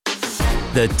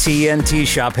The TNT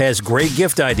Shop has great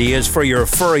gift ideas for your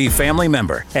furry family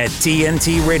member at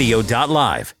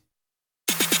tntradio.live.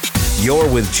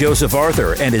 You're with Joseph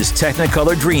Arthur and his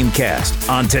Technicolor Dreamcast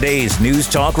on today's News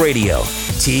Talk Radio,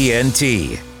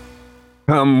 TNT.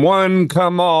 Come one,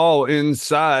 come all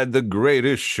inside the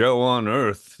greatest show on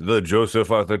earth, the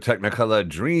Joseph Arthur Technicolor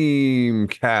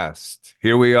Dreamcast.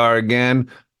 Here we are again.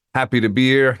 Happy to be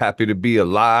here. Happy to be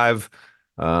alive.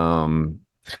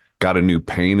 Got a new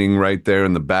painting right there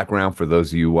in the background for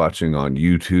those of you watching on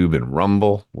YouTube and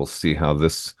Rumble. We'll see how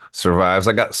this survives.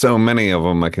 I got so many of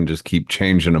them, I can just keep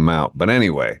changing them out. But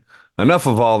anyway, enough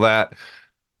of all that.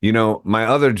 You know, my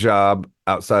other job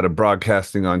outside of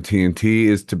broadcasting on TNT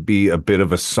is to be a bit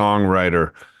of a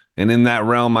songwriter. And in that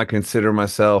realm, I consider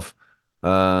myself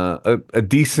a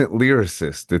decent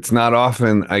lyricist. It's not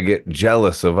often I get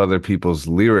jealous of other people's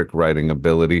lyric writing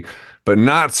ability, but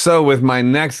not so with my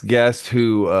next guest,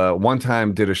 who one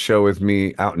time did a show with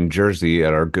me out in Jersey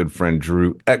at our good friend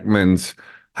Drew Ekman's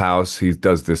house. He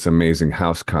does this amazing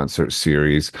house concert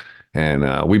series.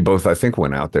 And we both, I think,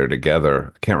 went out there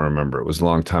together. I can't remember. It was a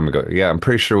long time ago. Yeah, I'm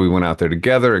pretty sure we went out there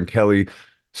together, and Kelley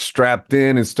strapped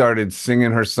in and started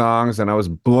singing her songs. And I was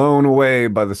blown away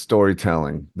by the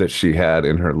storytelling that she had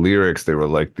in her lyrics. They were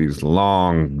like these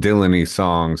long Dylan-y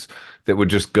songs that would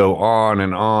just go on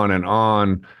and on and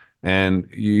on. And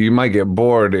you might get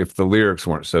bored if the lyrics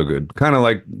weren't so good. Kind of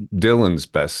like Dylan's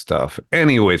best stuff.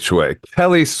 Any which way,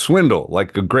 Kelley Swindall,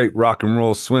 like a great rock and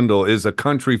roll swindle, is a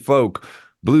country folk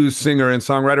blues singer and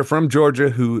songwriter from Georgia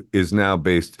who is now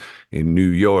based in New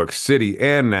York City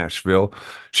and Nashville.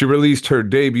 She released her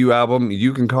debut album,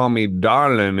 You Can Call Me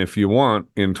Darlin' If You Want,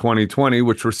 in 2020,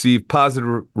 which received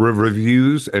positive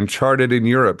reviews and charted in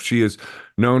Europe. She is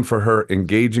known for her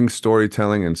engaging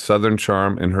storytelling and Southern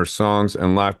charm in her songs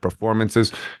and live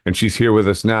performances, and she's here with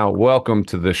us now. Welcome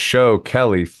to the show,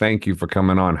 Kelley. Thank you for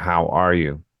coming on. How are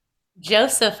you?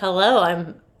 Joseph, hello.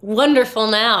 I'm wonderful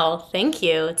now. Thank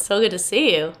you. It's so good to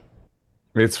see you.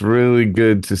 It's really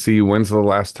good to see you. When's the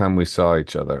last time we saw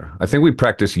each other? I think we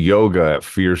practiced yoga at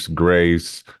Fierce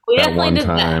Grace at one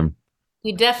time.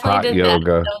 We definitely did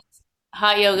yoga. That.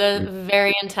 Hot yoga,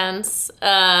 very intense.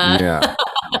 Yeah.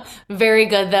 Very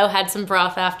good, though. Had some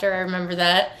broth after. I remember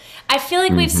that. I feel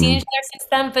like we've seen each other since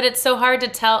then, but it's so hard to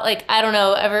tell. Like, I don't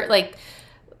know, ever, like,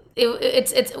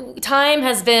 it's time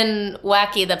has been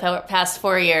wacky the past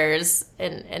 4 years,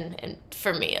 and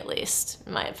for me at least,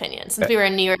 in my opinion. Since we were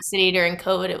in New York City during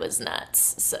COVID, it was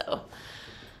nuts. So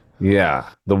yeah,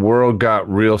 the world got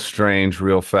real strange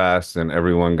real fast, and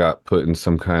everyone got put in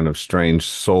some kind of strange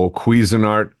soul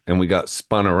Cuisinart, and we got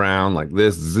spun around like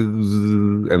this,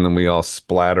 and then we all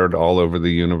splattered all over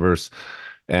the universe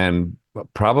and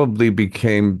probably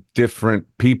became different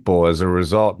people as a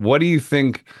result. What do you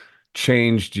think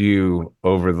changed you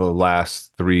over the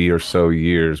last 3 or so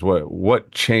years?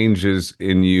 What changes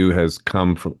in you has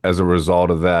come from as a result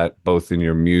of that, both in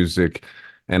your music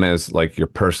and as like your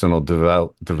personal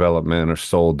development or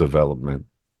soul development?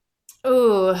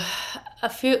 Ooh,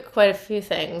 quite a few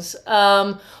things.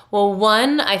 Well,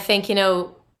 one, I think,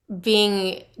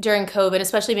 being during COVID,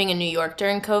 especially being in New York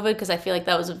during COVID, because I feel like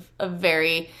that was a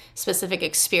very specific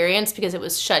experience because it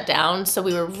was shut down. So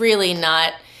we were really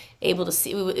not able to see.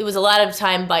 It was a lot of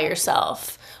time by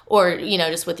yourself or,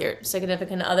 just with your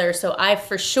significant other. So I,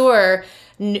 for sure,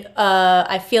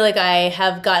 I feel like I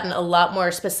have gotten a lot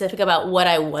more specific about what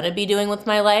I want to be doing with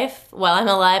my life while I'm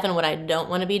alive and what I don't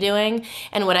want to be doing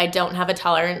and what I don't have a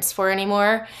tolerance for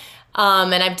anymore.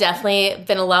 And I've definitely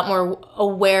been a lot more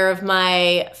aware of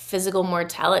my physical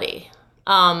mortality.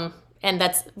 And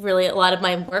that's really a lot of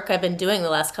my work I've been doing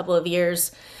the last couple of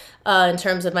years in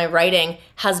terms of my writing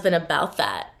has been about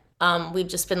that. We've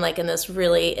just been like in this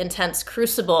really intense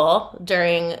crucible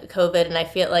during COVID. And I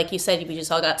feel like you said, we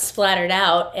just all got splattered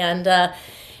out. And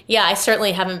yeah, I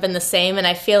certainly haven't been the same. And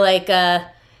I feel like the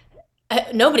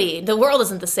world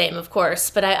isn't the same, of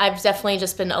course, but I've definitely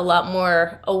just been a lot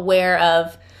more aware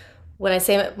of when I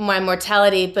say my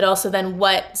mortality, but also then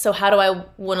so how do I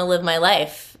want to live my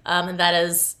life? And that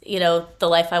is, the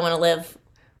life I want to live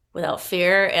without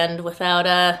fear and without,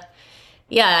 I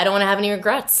don't want to have any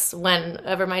regrets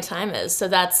whenever my time is. So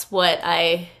that's what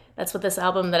this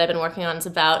album that I've been working on is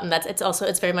about. And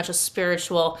it's very much a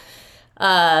spiritual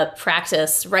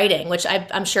practice, writing, which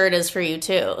I'm sure it is for you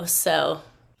too. So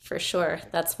for sure,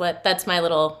 if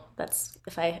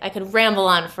I could ramble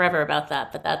on forever about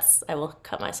that, but I will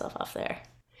cut myself off there.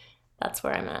 That's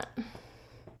where I'm at.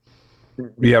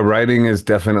 Yeah, writing is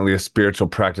definitely a spiritual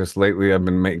practice. Lately, I've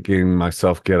been making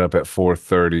myself get up at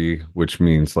 4:30, which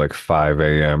means like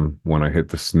 5 a.m. when I hit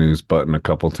the snooze button a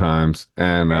couple times.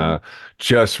 And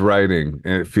just writing,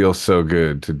 and it feels so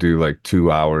good to do like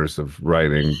 2 hours of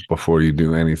writing before you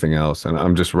do anything else. And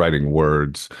I'm just writing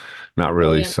words, not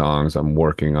really Brilliant. songs. I'm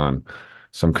working on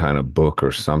some kind of book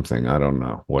or something. I don't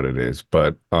know what it is,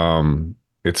 but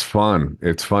it's fun.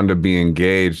 It's fun to be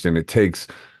engaged, and it takes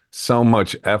so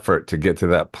much effort to get to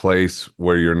that place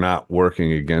where you're not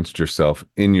working against yourself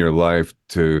in your life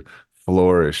to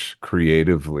flourish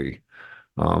creatively.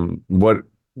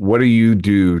 What do you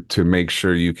do to make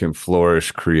sure you can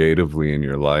flourish creatively in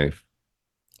your life?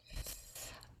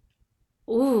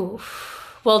 Ooh,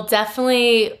 well,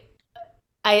 definitely.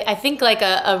 I think like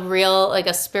a real like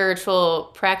a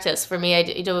spiritual practice for me. I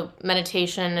do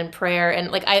meditation and prayer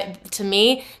and like I to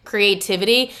me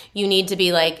creativity you need to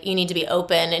be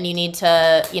open and you need to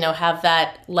have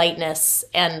that lightness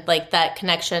and like that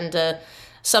connection to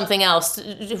something else,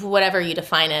 whatever you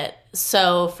define it.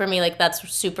 So for me like that's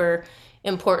super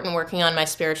important working on my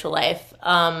spiritual life.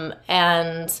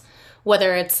 And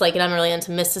whether it's like I'm really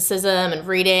into mysticism and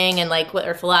reading and like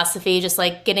or philosophy, just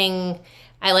like getting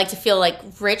I like to feel like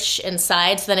rich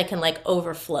inside so then it can like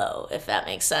overflow, if that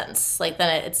makes sense. Like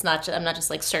then it's not I'm not just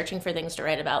like searching for things to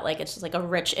write about. Like it's just like a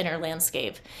rich inner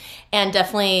landscape. And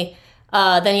definitely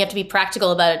then you have to be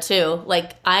practical about it too.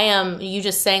 Like I am you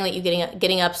just saying that you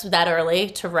getting up that early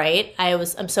to write.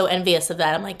 I'm so envious of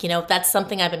that. I'm like, that's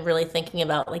something I've been really thinking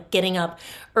about, like getting up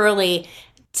early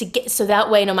to get so that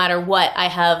way no matter what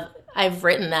I've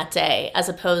written that day, as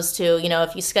opposed to,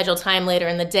 if you schedule time later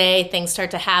in the day, things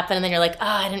start to happen and then you're like, oh,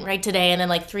 I didn't write today. And then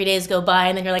like 3 days go by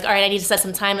and then you're like, all right, I need to set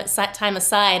some time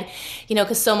aside,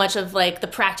 because so much of like the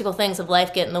practical things of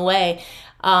life get in the way,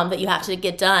 that you have to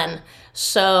get done.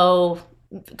 So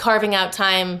carving out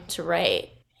time to write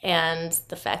and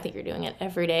the fact that you're doing it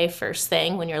every day, first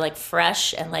thing when you're like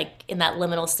fresh and like in that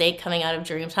liminal state coming out of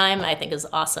dream time, I think is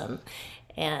awesome.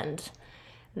 And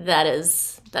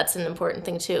that's an important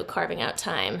thing too, carving out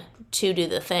time to do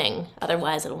the thing.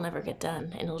 Otherwise it'll never get done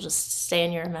and it'll just stay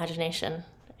in your imagination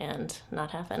and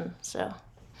not happen. So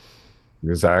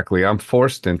Exactly. I'm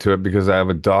forced into it because I have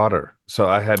a daughter. So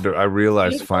I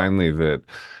realized beautiful. finally that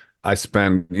I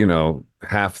spend,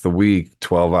 half the week,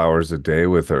 12 hours a day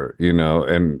with her,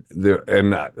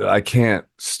 and I can't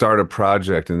start a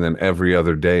project and then every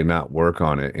other day not work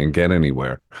on it and get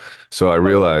anywhere. So I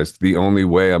realized the only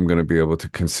way I'm going to be able to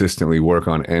consistently work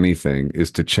on anything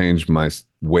is to change my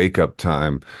wake up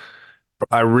time.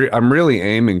 I'm really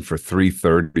aiming for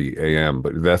 3:30 a.m.,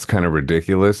 but that's kind of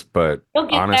ridiculous. But You'll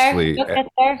get there. honestly, You'll get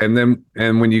there.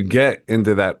 and when you get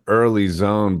into that early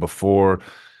zone before,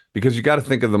 because you got to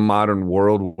think of the modern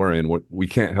world we're in, we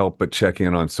can't help but check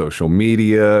in on social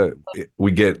media.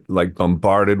 We get like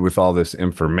bombarded with all this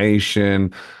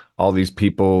information, all these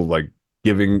people like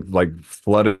giving like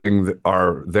flooding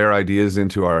their ideas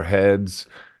into our heads.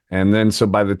 And then so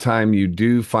by the time you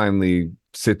do finally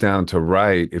sit down to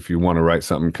write, if you want to write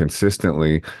something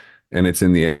consistently and it's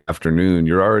in the afternoon,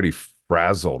 you're already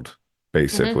frazzled,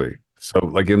 Hmm. basically. So,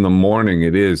 like in the morning,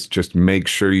 it is just make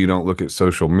sure you don't look at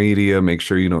social media, make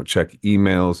sure you don't check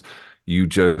emails. You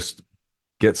just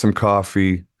get some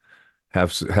coffee,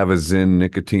 have a Zyn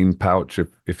nicotine pouch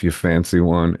if you fancy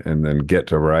one, and then get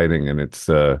to writing. And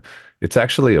it's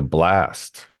actually a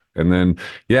blast. And then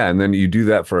yeah, and then you do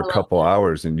that for a I love couple that.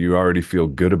 hours and you already feel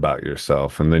good about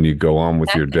yourself. And then you go on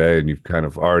with your Exactly. day and you've kind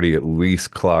of already at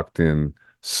least clocked in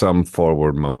some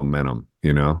forward momentum,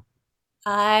 you know?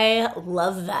 I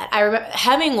love that. I remember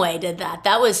Hemingway did that.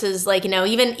 That was his like,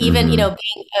 even Hmm.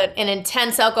 being an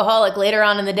intense alcoholic later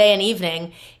on in the day and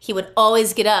evening, he would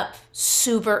always get up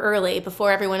super early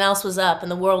before everyone else was up and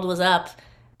the world was up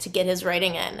to get his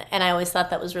writing in. And I always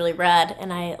thought that was really rad.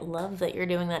 And I love that you're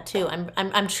doing that too.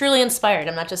 I'm truly inspired.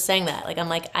 I'm not just saying that. Like I'm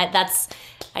like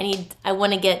I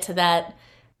want to get to that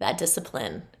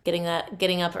discipline, getting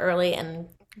up early and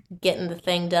getting the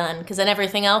thing done because then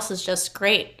everything else is just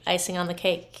great icing on the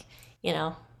cake,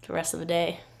 the rest of the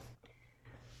day.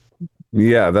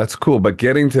 Yeah, that's cool. But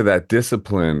getting to that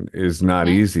discipline is not Mhm.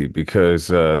 easy because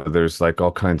there's like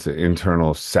all kinds of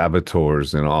internal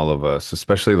saboteurs in all of us,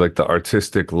 especially like the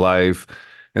artistic life.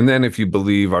 And then if you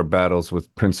believe our battles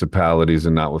with principalities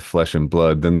and not with flesh and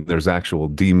blood, then there's actual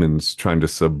demons trying to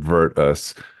subvert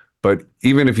us. But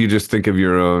even if you just think of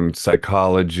your own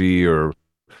psychology or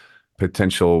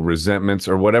potential resentments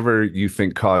or whatever you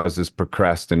think causes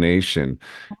procrastination.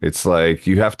 It's like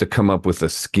you have to come up with a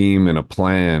scheme and a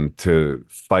plan to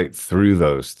fight through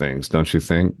those things, don't you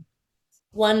think?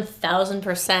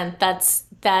 1000%.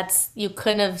 you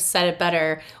couldn't have said it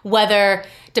better. Whether,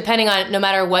 depending on, no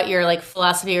matter what your like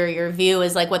philosophy or your view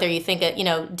is, like whether you think it,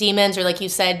 demons, or like you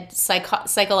said,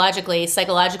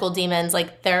 psychological demons, like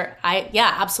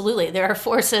yeah, absolutely. There are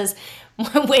forces,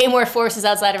 way more forces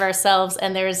outside of ourselves.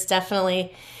 And there's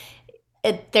definitely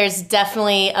a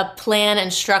plan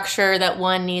and structure that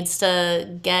one needs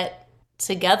to get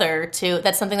together to.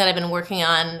 That's something that I've been working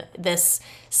on this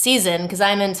season, because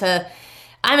I'm into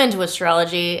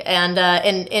astrology, and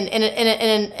in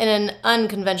an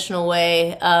unconventional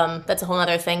way. That's a whole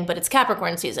other thing, but it's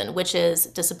Capricorn season, which is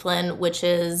discipline, which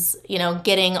is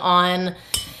getting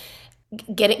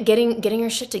your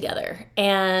shit together.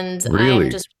 And Really?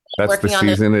 I'm just That's working the on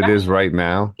those. season it is right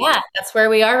now? Yeah, that's where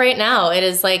we are right now. It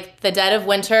is like the dead of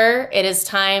winter. It is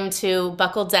time to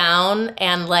buckle down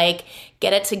and like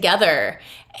get it together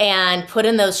and put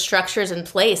in those structures in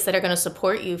place that are going to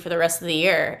support you for the rest of the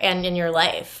year and in your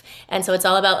life. And so it's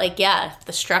all about like, yeah,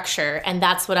 the structure. And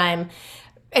that's what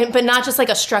but not just like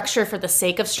a structure for the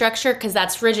sake of structure, because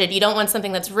that's rigid. You don't want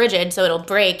something that's rigid so it'll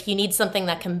break. You need something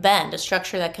that can bend, a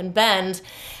structure that can bend,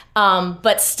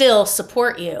 but still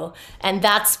support you. And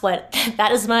that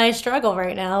is my struggle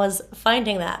right now, is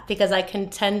finding that, because I can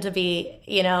tend to be,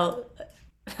 you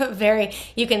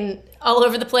can all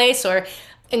over the place, or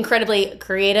incredibly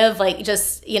creative, like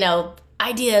just,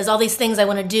 ideas, all these things I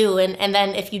want to do. And then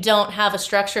if you don't have a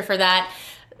structure for that,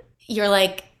 you're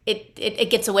like, it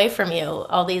gets away from you.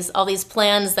 All these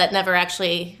plans that never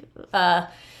actually,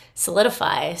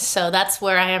 solidify. So that's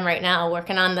where I am right now,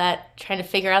 working on that, trying to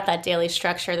figure out that daily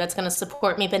structure that's going to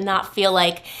support me, but not feel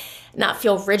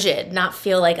rigid, not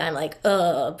feel like I'm like,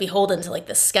 beholden to like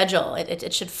the schedule.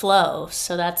 It should flow.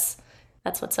 So that's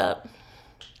what's up.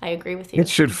 I agree with you. It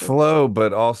should flow,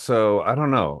 but also, I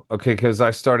don't know. Okay, because I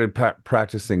started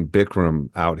practicing Bikram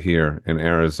out here in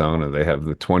Arizona. They have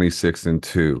the 26 and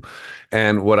 2.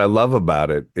 And what I love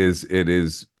about it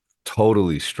is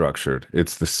totally structured.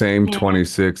 It's the same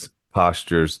 26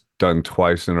 postures done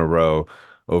twice in a row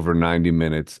over 90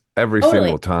 minutes every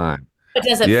single time. But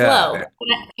does it flow?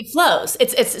 It flows.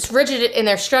 It's rigid in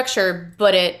their structure,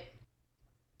 but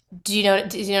do you know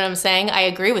what I'm saying? I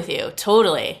agree with you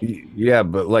totally. Yeah,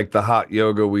 but like the hot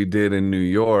yoga we did in New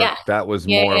York, that was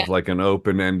more of like an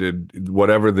open-ended,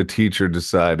 whatever the teacher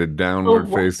decided, downward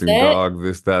facing dog,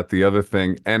 this, that, the other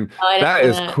thing. And that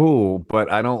is cool, but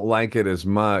I don't like it as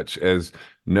much as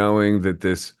knowing that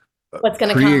this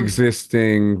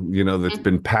pre-existing, that's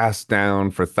been passed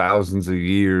down for thousands of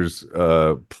years,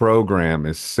 program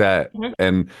is set.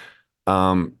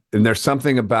 And there's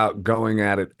something about going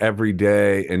at it every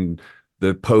day, and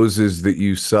the poses that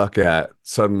you suck at,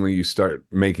 suddenly you start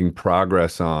making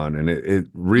progress on. And it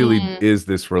really is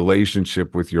this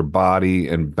relationship with your body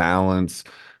and balance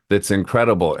that's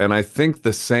incredible. And I think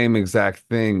the same exact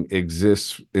thing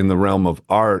exists in the realm of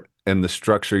art and the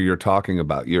structure you're talking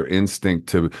about. Your instinct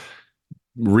to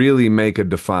really make a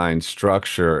defined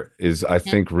structure is, I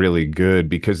think, really good,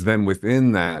 because then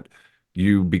within that,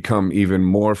 you become even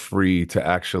more free to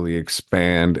actually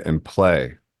expand and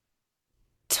play.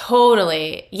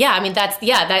 Totally. Yeah. I mean,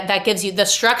 that gives you, the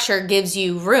structure gives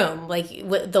you room, like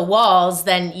with the walls,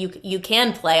 then you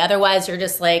can play. Otherwise you're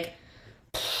just like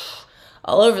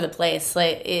all over the place.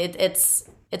 Like it's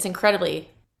incredibly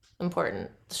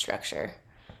important, the structure.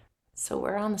 So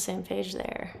we're on the same page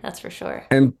there. That's for sure.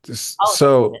 And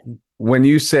so when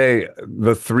you say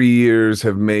the 3 years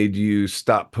have made you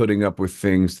stop putting up with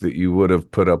things that you would have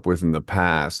put up with in the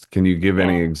past, can you give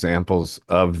any examples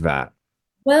of that?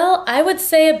 Well, I would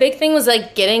say a big thing was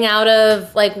like getting out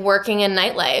of like working in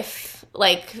nightlife,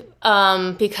 like,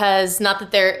 because not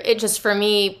that it just, for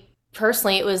me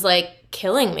personally, it was like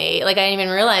killing me. Like I didn't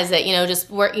even realize that, just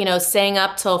work, staying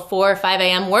up till 4 or 5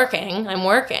 a.m. I'm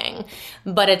working,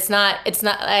 but it's not,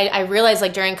 I realized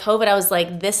like during COVID, I was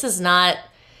like, this is not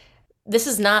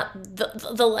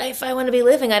the life I want to be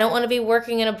living. I don't want to be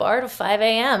working in a bar till 5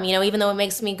 a.m., even though it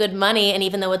makes me good money. And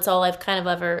even though it's all I've kind of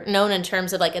ever known in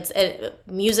terms of like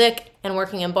music and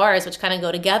working in bars, which kind of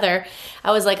go together.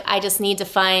 I was like, I just need to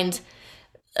find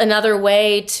another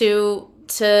way to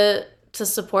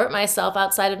support myself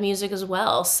outside of music as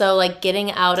well. So like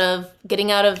getting out of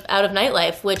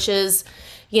nightlife, which is,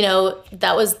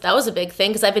 that was a big thing,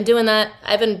 because I've been doing that.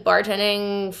 I've been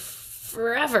bartending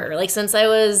forever, like since I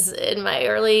was in my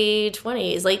early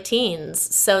 20s, late teens.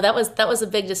 So that was a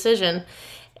big decision.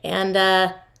 And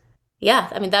I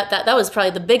mean that was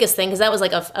probably the biggest thing, because that was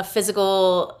like a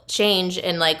physical change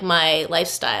in like my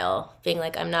lifestyle, being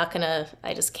like,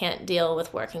 I just can't deal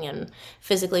with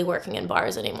physically working in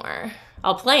bars anymore.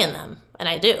 I'll play in them, and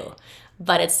I do,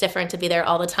 but it's different to be there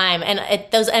all the time. And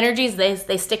those energies,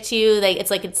 they stick to you.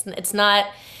 It's not,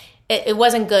 it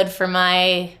wasn't good for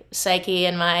my psyche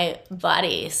and my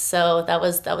body. So that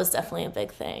was definitely a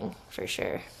big thing for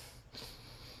sure.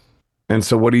 And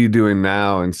so what are you doing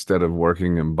now instead of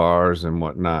working in bars and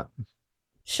whatnot?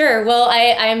 Sure. Well,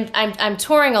 I'm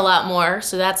touring a lot more,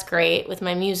 so that's great with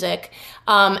my music.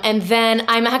 And then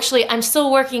I'm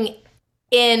still working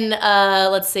in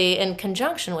let's see, in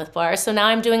conjunction with bars. So now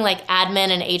I'm doing like admin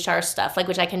and HR stuff, like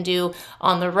which I can do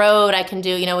on the road. I can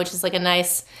do, which is like a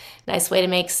nice way to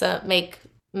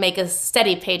make a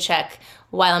steady paycheck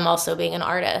while I'm also being an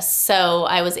artist. So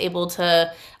I was able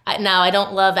to. Now I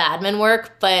don't love admin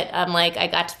work, but I'm like I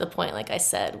got to the point, like I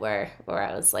said, where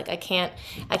I was like I can't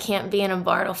be in a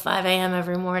bar till 5 a.m.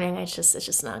 every morning. It's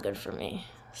just not good for me.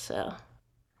 So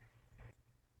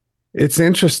It's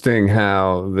interesting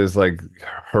how this like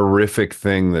horrific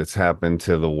thing that's happened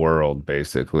to the world,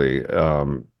 basically,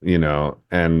 and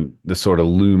the sort of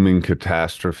looming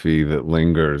catastrophe that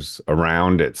lingers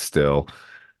around it still,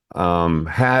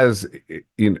 has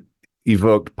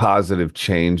evoked positive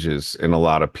changes in a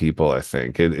lot of people. I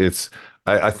think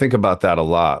I think about that a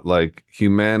lot. Like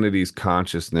humanity's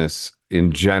consciousness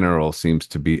in general seems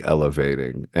to be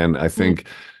elevating, and I think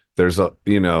there's a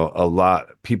lot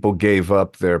people gave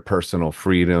up their personal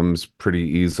freedoms pretty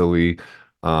easily.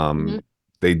 mhm.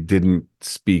 They didn't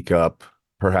speak up.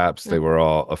 Perhaps they were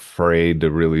all afraid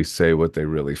to really say what they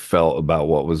really felt about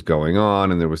what was going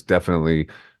on, and there was definitely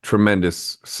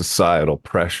tremendous societal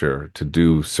pressure to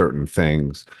do certain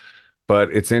things. But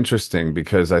it's interesting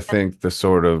because I think the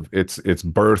sort of it's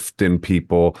birthed in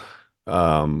people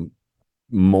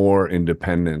more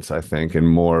independence, I think, and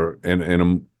more and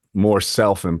a more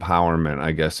self-empowerment,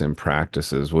 I guess, in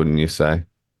practices, wouldn't you say?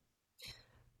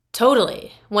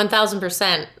 Totally,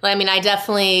 1,000%. I mean, I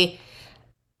definitely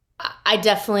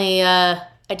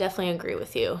agree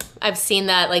with you. I've seen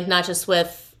that, like, not just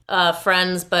with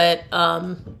friends, but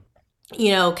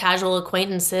casual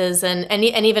acquaintances, and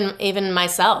even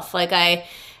myself. Like, I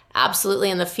absolutely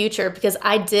in the future, because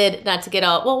I did, not to get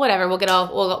all, well, whatever. We'll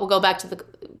go back to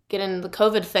get into the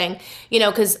COVID thing,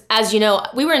 because as you know,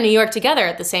 we were in New York together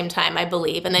at the same time, I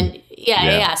believe, and then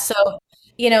yeah. So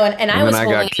and I And then was I holding.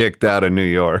 got kicked out of New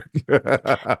York.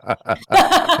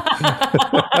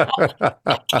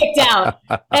 Kicked out.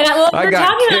 And I we're got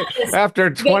talking about kicked this. after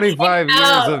You get 25 kicked years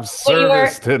out of when you were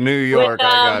service to New with York.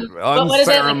 I got what is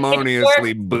it, like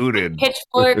unceremoniously booted.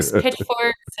 pitchforks and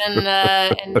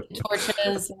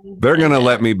torches They're and gonna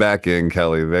let me back in,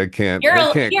 Kelly. They can't quit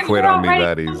you're on all me right.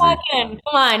 that Come back easy. in. Come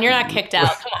on, you're not kicked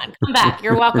out. Come on, come back.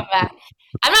 You're welcome back.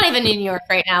 I'm not even in New York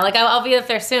right now. Like I'll be up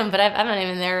there soon, but I'm not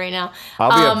even there right now. I'll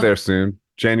be up Um, there soon,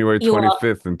 January you will.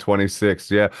 25th and 26th.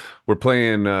 Yeah, we're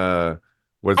playing.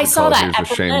 What's I it saw called? that Here's a at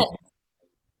Berlin, shame.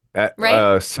 At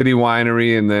right? City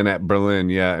Winery and then at Berlin,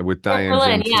 yeah, with At Diane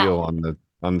Berlin, yeah. Gentile on the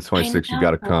I 26th. You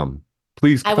got to know. come.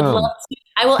 Please I would love come. to.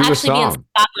 I will Do a actually be in song.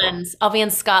 Scotland. I'll be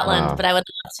in Scotland, but Wow. I would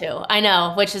love to. I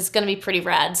know, which is going to be pretty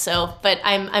rad. So, but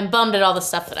I'm bummed at all the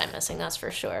stuff that I'm missing. That's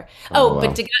for sure. Oh Oh,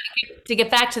 but well. to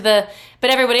get back to but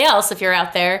everybody else, if you're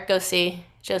out there, go see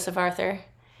Joseph Arthur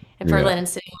at Yeah. Berlin and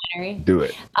City Winery. Do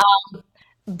it.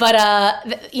 But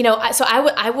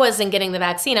I wasn't getting the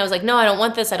vaccine. I was like, no, I don't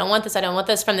want this. I don't want this. I don't want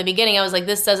this. From the beginning, I was like,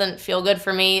 this doesn't feel good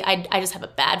for me. I just have a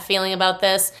bad feeling about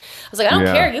this. I was like, I don't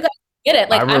Yeah. care. You guys get it. I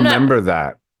Like I'm not. remember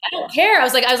that. I don't care. I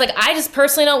was like, I just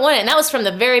personally don't want it. And that was from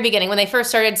the very beginning when they first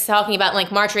started talking about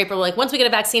like March or April, like once we get a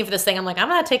vaccine for this thing, I'm like, I'm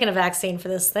not taking a vaccine for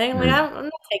this thing. I'm like, Mm. I'm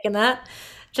not taking that.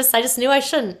 I just knew I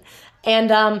shouldn't. And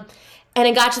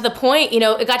it got to the point,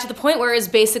 where it was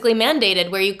basically mandated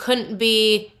where I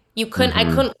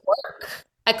Hmm. couldn't work.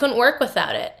 I couldn't work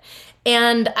without it.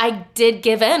 And I did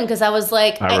give in because I was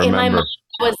like, I in my mind,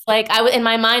 remember. in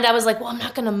my mind, I was like, well, I'm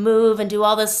not going to move and do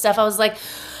all this stuff. I was like,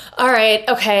 all right,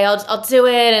 okay, I'll do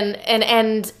it.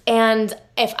 And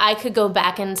if I could go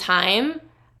back in time,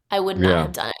 I would not Yeah.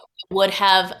 have done it. I would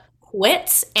have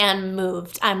quit and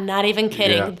moved. I'm not even Yeah.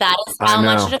 kidding. That is I how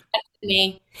much it know. affected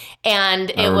me.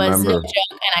 And I it was no remember. joke.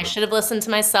 And I should have listened to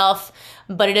myself,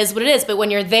 but it is what it is. But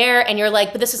when you're there and you're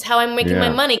like, but this is how I'm making my Yeah.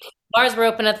 money. Bars were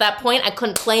open at that point. I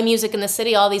couldn't play music in the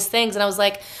city, all these things. And I was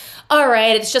like, all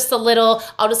right, it's just a little,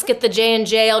 I'll just get the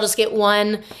J&J, I'll just get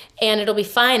one and it'll be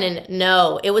fine. And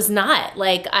no, it was not.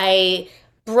 Like I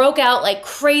broke out like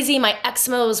crazy. My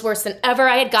eczema was worse than ever.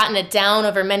 I had gotten it down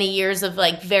over many years of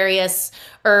like various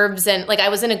herbs and like I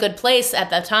was in a good place at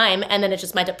that time. And then it's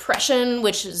just my depression,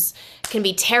 can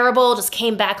be terrible, just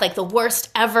came back like the worst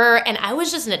ever. And I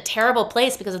was just in a terrible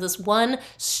place because of this one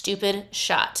stupid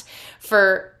shot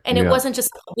and it Yeah. wasn't just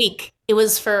a week. It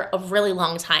was for a really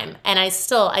long time. And I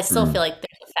still feel like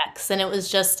there's a effects. And it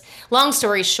was just, long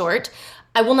story short,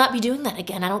 I will not be doing that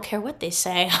again. I don't care what they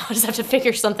say. I'll just have to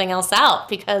figure something else out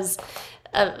because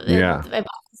Yeah. my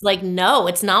boss is like, no,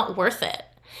 it's not worth it.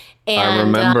 I And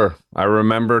remember. I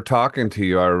remember talking to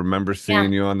you. I remember yeah,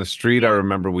 seeing you on the street. I yeah,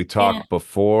 remember we yeah. talked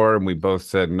before and we both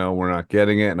said, no, we're not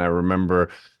getting it. And I remember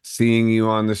seeing you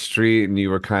on the street and you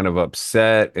were kind of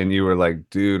upset and you were like,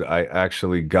 dude, I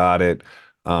actually got it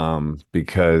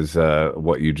because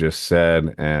what you just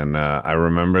said. And I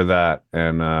remember that.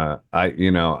 And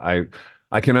I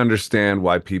can understand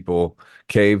why people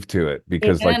cave to it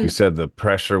because, like you Amen. said, the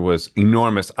pressure was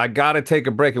enormous. I got to take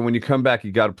a break. And when you come back,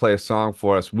 you got to play a song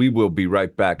for us. We will be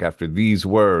right back after these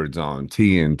words on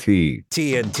TNT.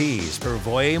 TNT's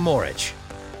Pervoy Morich.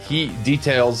 He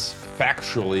details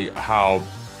factually how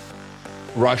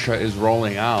Russia is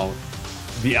rolling out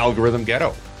the algorithm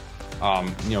ghetto.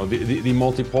 The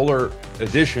multipolar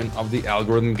edition of the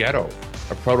algorithm ghetto,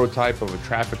 a prototype of a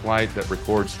traffic light that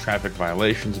records traffic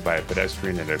violations by a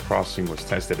pedestrian at a crossing was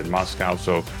tested in Moscow.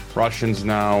 So Russians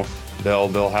now,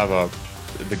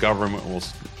 the government will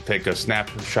take a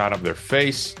snapshot of their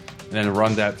face and then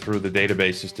run that through the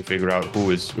databases to figure out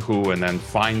who is who and then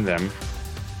find them,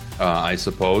 I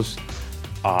suppose.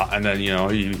 And then,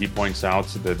 he points out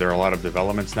that there are a lot of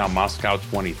developments now. Moscow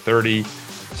 2030,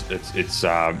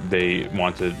 they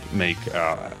want to make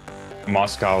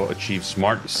Moscow achieve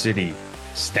smart city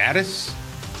status.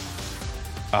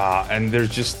 And there's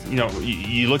just,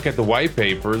 you look at the white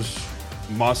papers,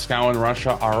 Moscow and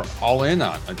Russia are all in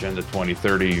on Agenda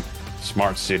 2030,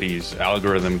 smart cities,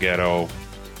 algorithm ghetto,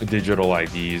 digital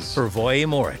IDs. Pervoy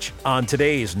Morich on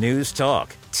today's News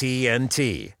Talk,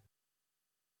 TNT.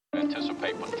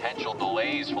 Anticipate potential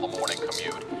delays for the morning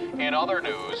commute. In other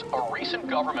news, a recent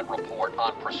government report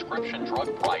on prescription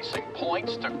drug pricing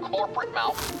points to corporate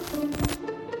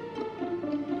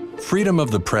Freedom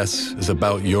of the press is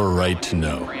about your right to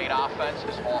know. Create offense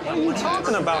is often What are you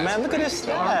talking about, man? Look at this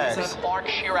stats. Clark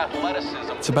sheer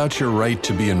athleticism. It's about your right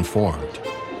to be informed.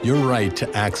 Your right to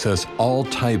access all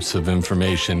types of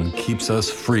information keeps us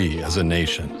free as a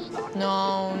nation.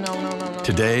 No.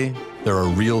 Today, there are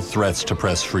real threats to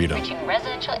press freedom. Reaching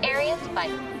residential areas by...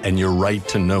 And your right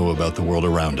to know about the world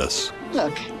around us.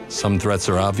 Look. Some threats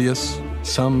are obvious,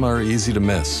 some are easy to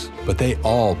miss, but they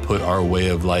all put our way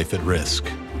of life at risk.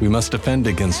 We must defend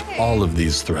against all of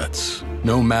these threats,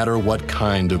 no matter what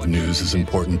kind of news is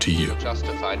important to you.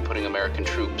 Justified putting American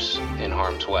troops in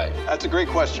harm's way? That's a great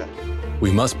question.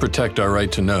 We must protect our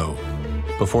right to know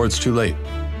before it's too late.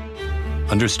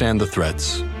 Understand the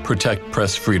threats.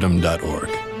 ProtectPressFreedom.org.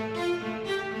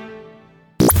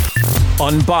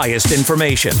 Unbiased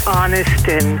information. Honest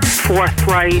and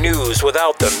forthright. News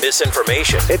without the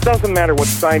misinformation. It doesn't matter what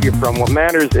side you're from. What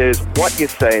matters is what you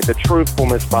say, the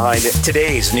truthfulness behind it.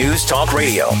 Today's News Talk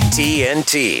Radio,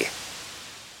 TNT.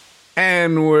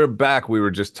 And we're back. We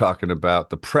were just talking about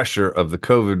the pressure of the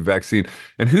COVID vaccine.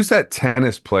 And who's that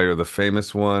tennis player, the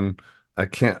famous one? I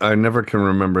never can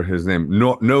remember his name.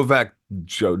 Novak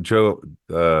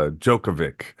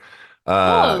Djokovic.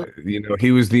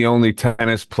 He was the only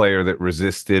tennis player that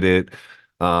resisted it.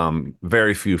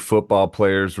 Very few football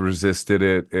players resisted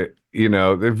it.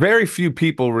 Very few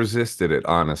people resisted it,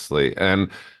 honestly.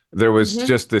 And there was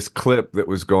just this clip that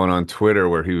was going on Twitter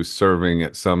where he was serving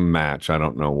at some match. I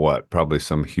don't know what, probably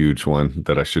some huge one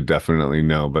that I should definitely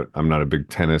know, but I'm not a big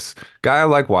tennis guy. I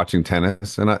like watching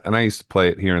tennis and I used to play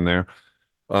it here and there.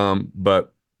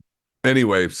 But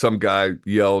anyway, some guy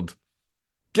yelled,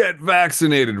 "Get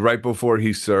vaccinated," right before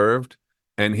he served.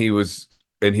 And he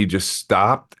just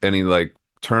stopped and he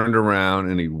turned around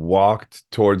and he walked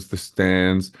towards the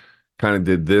stands, kind of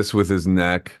did this with his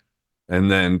neck, and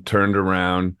then turned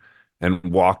around and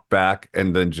walked back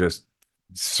and then just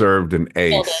served an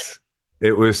ace.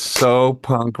 It was so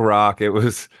punk rock. It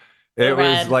was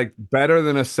like better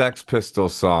than a Sex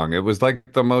Pistols song. It was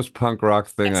like the most punk rock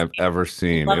thing I've ever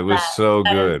seen. It was so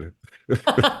good.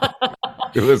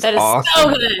 It was awesome.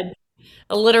 So good.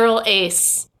 A literal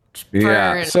ace.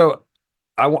 Yeah. So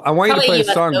I want you to play a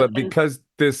song, but because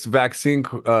this vaccine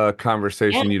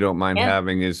conversation you don't mind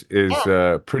having is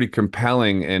pretty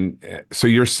compelling, and so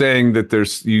you're saying that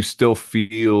you still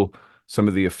feel some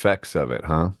of the effects of it,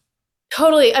 huh?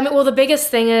 Totally. I mean, well, the biggest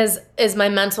thing is my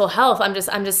mental health. I'm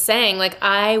just saying,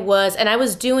 I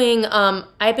was doing,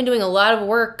 I've been doing a lot of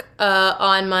work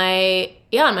on my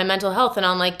mental health and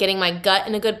on getting my gut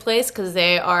in a good place, because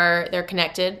they're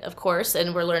connected, of course,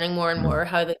 and we're learning more and more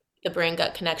how the brain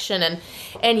gut connection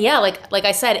and yeah, like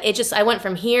I said, I went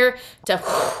from here to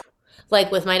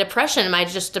like with my depression,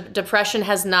 depression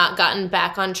has not gotten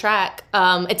back on track.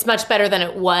 It's much better than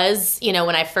it was, when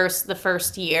the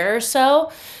first year or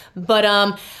so. But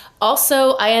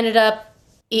also I ended up,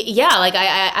 like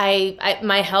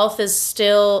my health is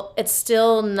it's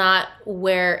still not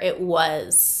where it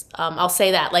was. I'll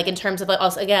say that, like in terms of like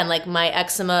also again, like my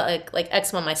eczema, like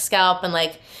eczema on my scalp and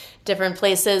like different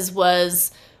places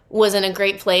was in a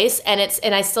great place, and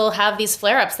I still have these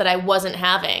flare-ups that I wasn't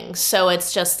having. So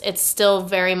it's still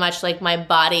very much like my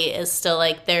body is still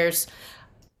like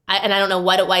I don't know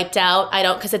what it wiped out.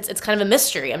 Because it's kind of a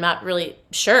mystery. I'm not really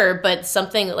sure, but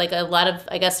something like a lot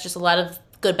of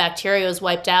good bacteria was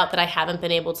wiped out that I haven't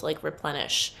been able to like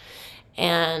replenish.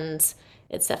 And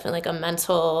it's definitely like a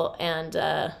mental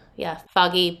and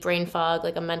foggy brain fog,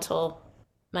 like a mental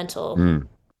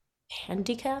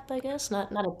handicap, I guess.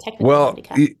 Not a technical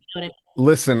handicap. You know what I mean?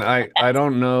 Listen, I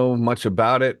don't know much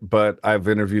about it, but I've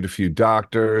interviewed a few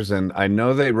doctors, and I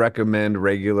know they recommend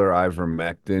regular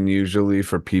ivermectin usually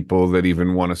for people that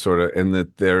even want to sort of, and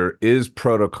that there is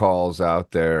protocols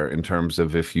out there in terms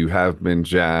of if you have been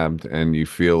jabbed and you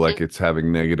feel like it's having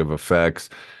negative effects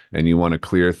and you want to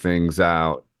clear things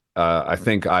out. I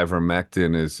think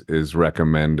ivermectin is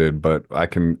recommended, but I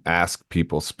can ask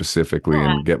people specifically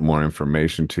and get more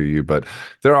information to you. But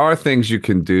there are things you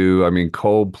can do. I mean,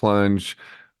 cold plunge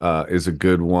is a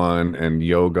good one, and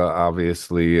yoga,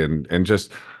 obviously, and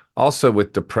just also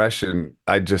with depression,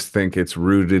 I just think it's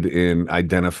rooted in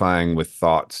identifying with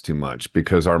thoughts too much,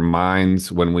 because our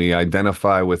minds, when we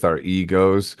identify with our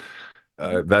egos,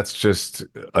 that's just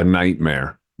a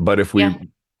nightmare. But if we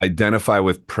identify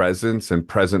with presence and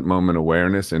present moment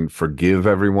awareness and forgive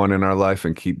everyone in our life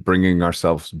and keep bringing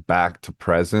ourselves back to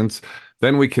presence,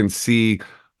 then we can see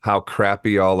how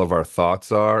crappy all of our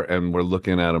thoughts are, and we're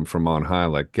looking at them from on high,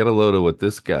 like, get a load of what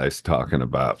this guy's talking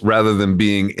about, rather than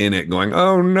being in it going,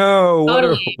 oh no,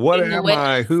 what am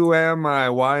I? Who am I?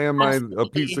 Why am I a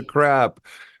piece of crap?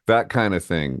 That kind of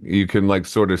thing. You can like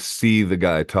sort of see the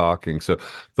guy talking. So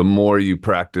the more you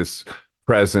practice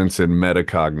presence and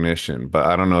metacognition, but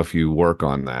I don't know if you work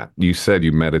on that. You said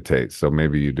you meditate, so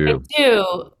maybe you do.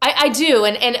 I do,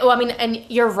 and well, I mean, and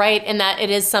you're right in that it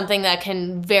is something that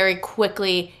can very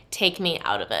quickly take me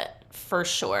out of it, for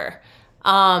sure.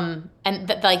 And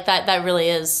that really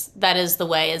is the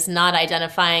way, is not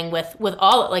identifying with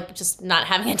all, like just not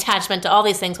having attachment to all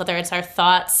these things, whether it's our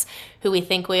thoughts, who we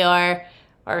think we are,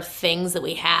 or things that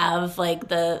we have, like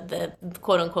the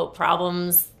quote unquote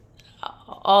problems.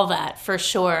 All that, for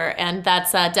sure. And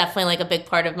that's definitely like a big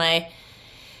part of my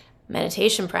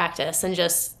meditation practice. And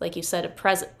just like you said,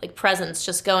 presence,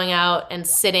 just going out and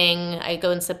sitting. I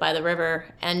go and sit by the river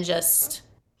and just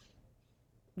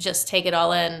take it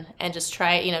all in, and just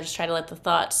try to let the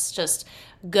thoughts just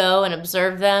go and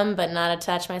observe them, but not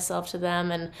attach myself to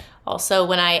them. And also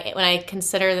when I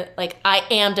consider that, like, I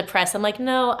am depressed, I'm like,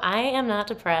 no, I am not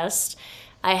depressed.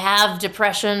 I have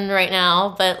depression right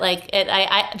now, but like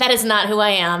that is not who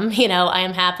I am. I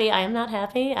am happy. I am not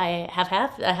happy. I have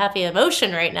a happy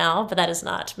emotion right now, but that is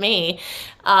not me.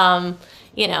 You're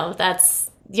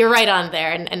right on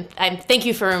there. And I thank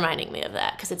you for reminding me of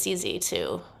that, because it's easy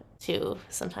to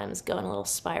sometimes go in a little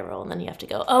spiral, and then you have to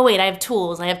go, oh wait, I have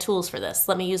tools for this.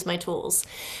 Let me use my tools.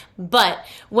 But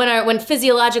when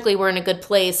physiologically we're in a good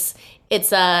place,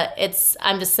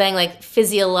 I'm just saying, like,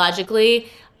 physiologically,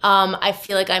 I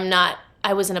feel like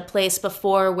I was in a place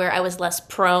before where I was less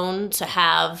prone to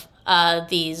have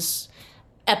these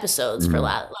episodes, for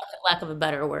lack of a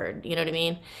better word. You know what I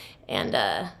mean? And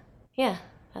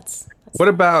that's what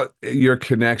about your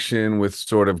connection with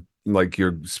sort of like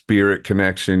your spirit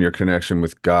connection, your connection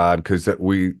with God? Because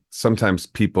sometimes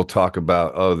people talk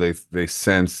about, they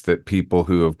sense that people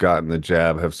who have gotten the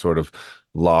jab have sort of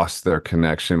lost their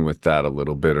connection with that a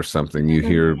little bit or something. You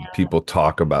hear people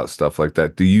talk about stuff like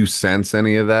that. Do you sense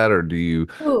any of that, or do you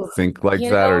think like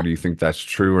that, or do you think that's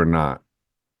true or not?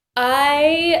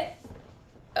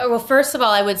 Well, first of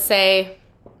all, I would say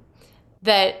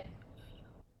that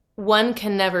one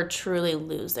can never truly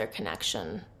lose their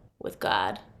connection with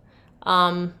God.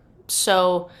 But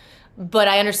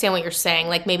I understand what you're saying.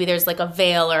 Like, maybe there's like a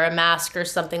veil or a mask or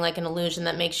something, like an illusion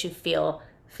that makes you feel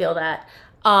that.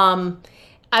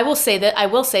 I will say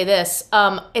this.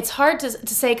 It's hard to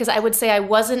say, because I would say I've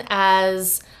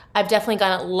definitely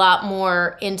gotten a lot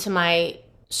more into my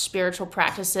spiritual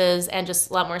practices and just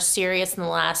a lot more serious in the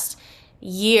last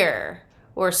year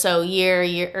or so,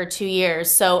 year or 2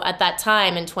 years. So at that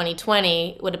time in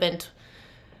 2020, it would have been,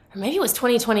 or maybe it was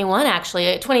 2021 actually.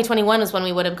 2021 was when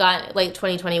we would have gotten, late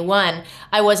 2021.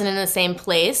 I wasn't in the same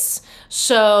place.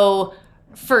 So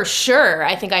For sure,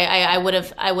 I think I would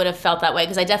have felt that way,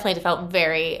 because I definitely felt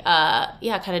very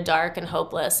kind of dark and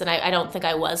hopeless, and I don't think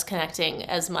I was connecting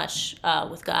as much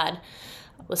with God,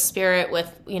 with spirit,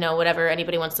 with whatever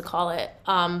anybody wants to call it.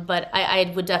 But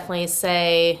I would definitely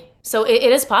say, so it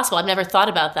is possible. I've never thought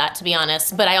about that, to be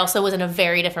honest, but I also was in a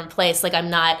very different place. Like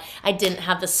I didn't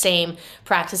have the same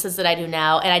practices that I do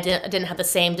now, and I didn't have the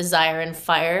same desire and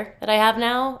fire that I have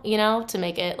now, to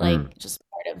make it like just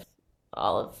part of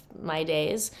all of my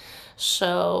days.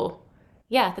 So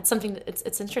yeah, that's something that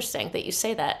it's interesting that you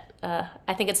say that.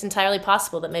 I think it's entirely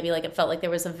possible that maybe like it felt like there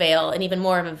was a veil, and even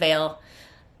more of a veil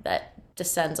that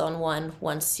descends on one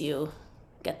once you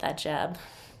get that jab.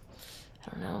 I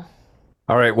don't know.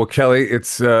 All right, well, Kelley,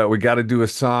 it's we got to do a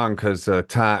song because of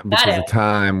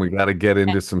time. We got to get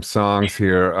into some songs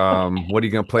here. What are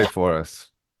you gonna play for us?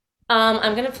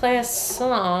 I'm gonna play a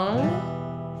song.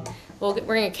 Well,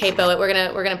 we're gonna capo it.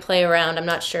 We're gonna play around. I'm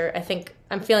not sure. I think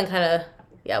I'm feeling kind of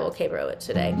we'll capo it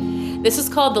today. This is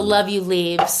called "The Love You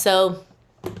Leave." So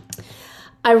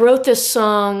I wrote this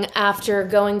song after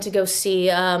going to go see.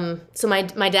 So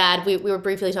my dad. We were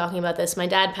briefly talking about this. My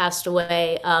dad passed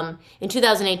away in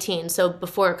 2018. So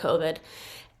before COVID.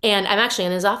 And I'm actually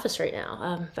in his office right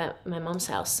now, at my mom's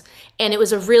house. And it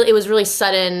was really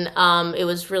sudden. It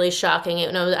was really shocking.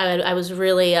 I was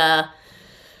really.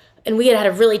 And we had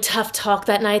a really tough talk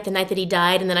that night, the night that he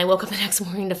died, and then I woke up the next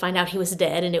morning to find out he was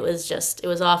dead, and it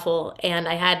was awful. And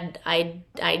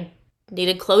I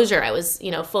needed closure. I was,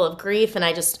 full of grief, and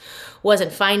I just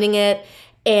wasn't finding it,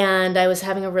 and I was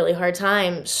having a really hard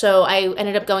time. So I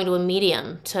ended up going to a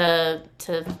medium to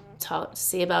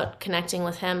see about connecting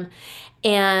with him,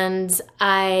 and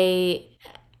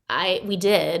we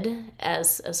did,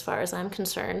 as far as I'm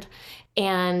concerned.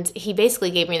 And he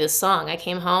basically gave me this song. I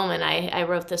came home and I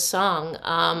wrote this song.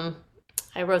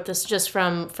 I wrote this just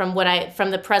from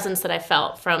the presence that I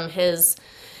felt from his,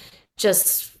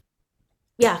 just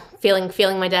feeling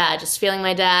my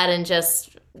dad, and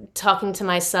just talking to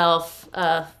myself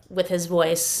with his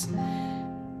voice.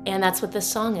 And that's what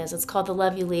this song is. It's called "The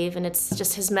Love You Leave," and it's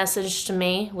just his message to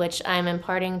me, which I'm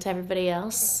imparting to everybody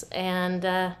else. And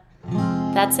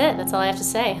that's it. That's all I have to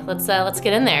say. Let's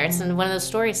get in there. It's in one of those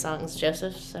story songs,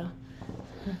 Joseph. So.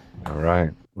 All right,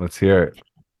 let's hear it.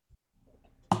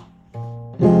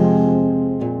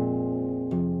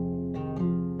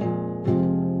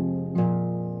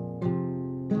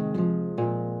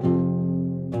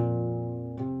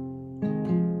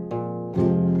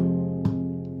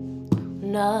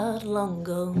 Not long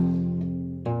ago,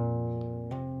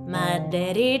 my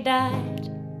daddy died.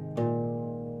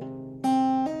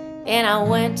 And I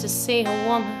went to see a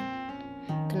woman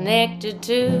connected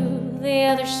to the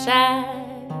other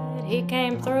side. He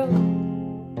came through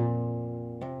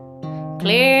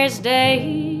clear as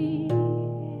day.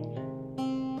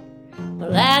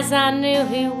 Well, as I knew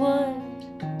he would,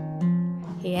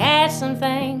 he had some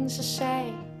things to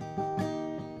say.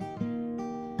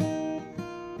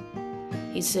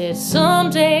 He said,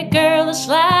 "Someday, girl, this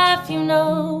life,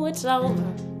 it's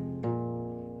over.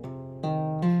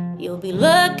 You'll be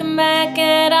looking back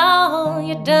at all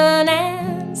you done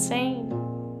and seen.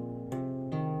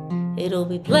 It'll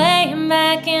be playing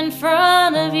back in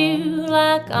front of you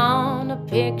like on a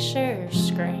picture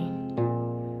screen.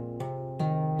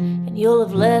 And you'll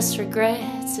have less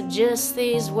regrets of just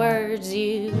these words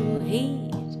you heed.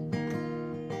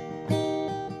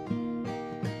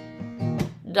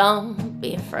 Don't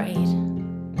be afraid.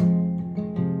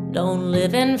 Don't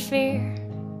live in fear.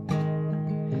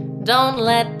 Don't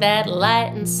let that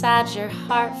light inside your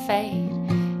heart fade.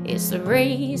 It's the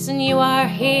reason you are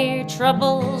here.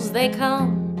 Troubles, they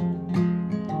come.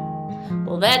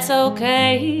 Well, that's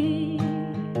okay.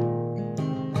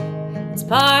 It's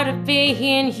part of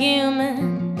being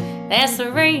human. That's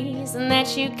the reason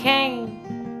that you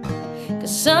came.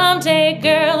 'Cause someday,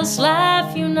 girl, this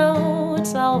life,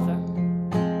 it's over.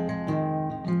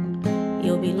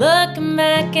 You'll be looking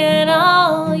back at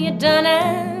all you done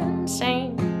and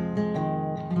seen.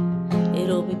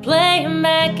 It'll be playing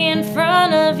back in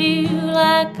front of you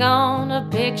like on a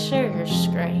picture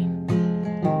screen.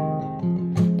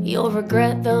 You'll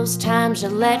regret those times you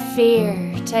let fear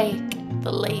take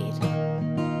the lead.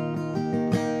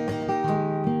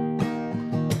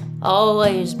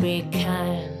 Always be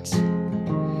kind,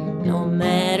 no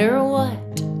matter what.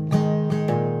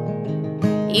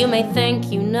 You may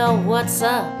think you know what's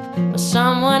up with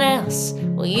someone else.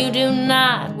 Well, you do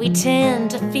not. We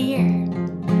tend to fear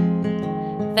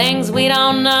things we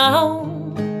don't know.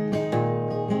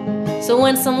 So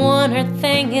when someone or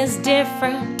thing is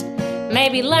different,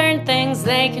 maybe learn things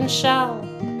they can show.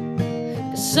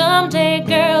 'Cause Someday,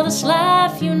 girl, this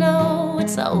life, you know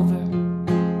it's over.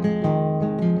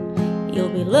 You'll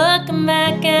be looking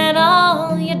back at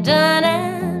all you done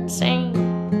and seen.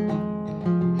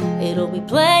 It'll be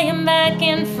playing back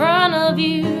in front of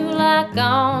you like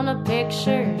on a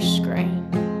picture screen.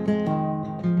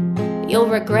 You'll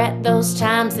regret those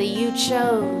times that you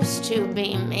chose to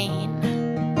be mean.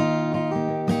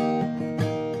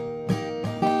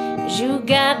 'Cause you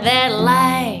got that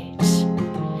light,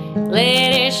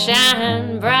 let it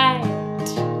shine bright.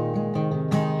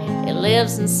 It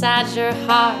lives inside your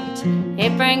heart,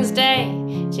 it brings day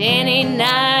to any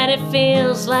night. It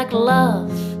feels like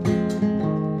love,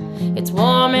 it's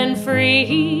warm and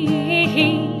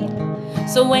free.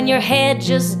 So when your head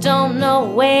just don't know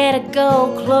where to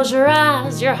go, close your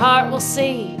eyes, your heart will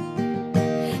see.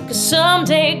 'Cause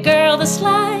someday, girl, this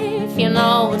life, you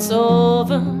know it's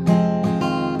over.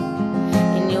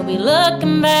 And you'll be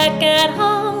looking back at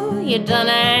all you done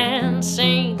and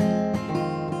seen.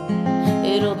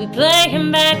 It'll be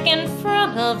playing back in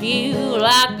front of you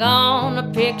like on a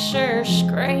picture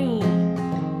screen.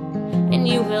 And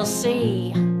you will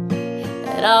see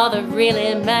that all that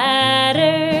really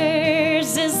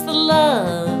matters is the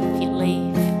love you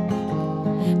leave.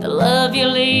 The love you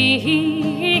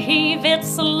leave,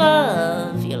 it's the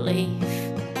love you leave.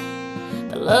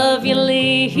 The love you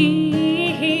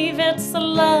leave, it's the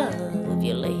love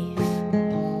you leave.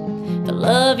 The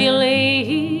love you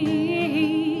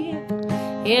leave,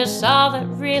 it's all that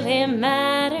really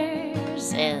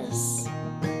matters is.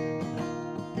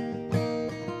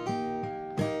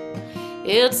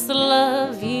 It's the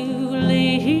love you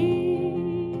leave.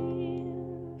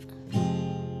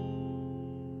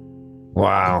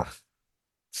 Wow.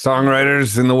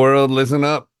 Songwriters in the world, listen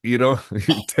up. You don't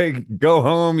go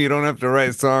home. You don't have to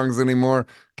write songs anymore.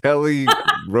 Kelley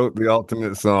wrote the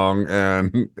ultimate song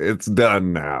and it's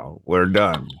done now. We're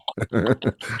done.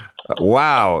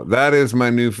 Wow. That is my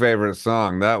new favorite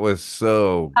song. That was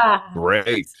so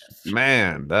great.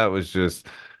 Man, that was just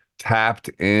tapped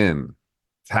in.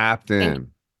 Tapped in.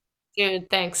 Dude,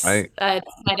 thanks. Right? My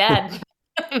dad.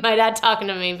 My dad talking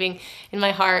to me, being in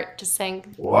my heart, just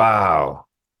saying, wow.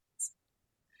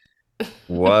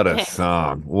 What a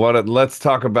song. Let's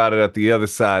talk about it at the other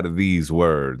side of these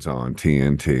words on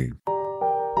TNT.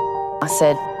 I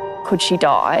said, could she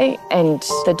die? And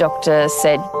the doctor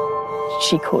said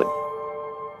she could.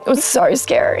 It was so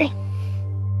scary.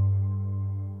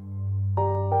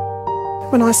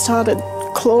 When I started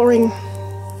clawing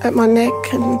at my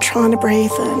neck and trying to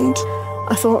breathe, and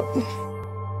I thought,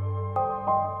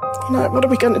 what are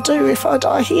we going to do if I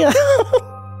die here?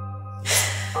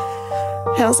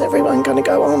 How's everyone going to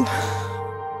go on?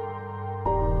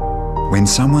 When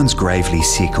someone's gravely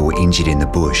sick or injured in the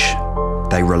bush,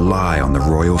 they rely on the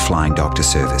Royal Flying Doctor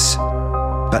Service.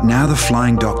 But now the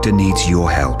Flying Doctor needs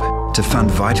your help to fund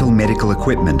vital medical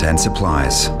equipment and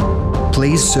supplies.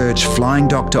 Please search Flying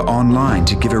Doctor online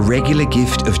to give a regular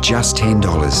gift of just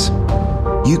 $10.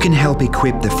 You can help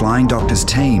equip the Flying Doctor's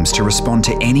teams to respond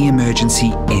to any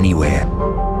emergency anywhere.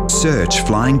 Search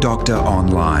Flying Doctor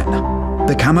online.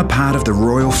 Become a part of the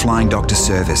Royal Flying Doctor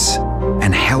Service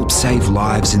and help save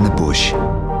lives in the bush.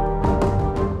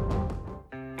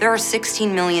 There are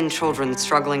 16 million children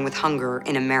struggling with hunger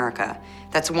in America.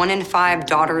 That's 1 in 5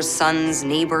 daughters, sons,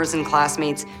 neighbors, and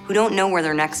classmates who don't know where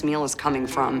their next meal is coming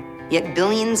from. Yet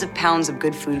billions of pounds of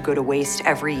good food go to waste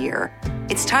every year.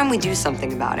 It's time we do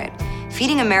something about it.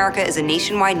 Feeding America is a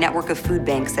nationwide network of food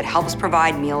banks that helps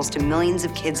provide meals to millions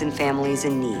of kids and families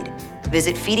in need.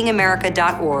 Visit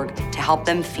feedingamerica.org to help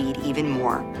them feed even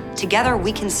more. Together,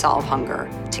 we can solve hunger.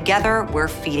 Together, we're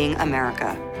feeding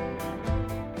America.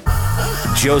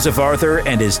 Joseph Arthur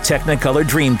and his Technicolor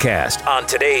Dreamcast on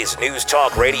today's News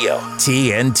Talk Radio,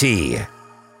 TNT.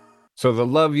 So The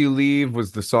Love You Leave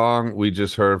was the song we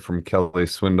just heard from Kelley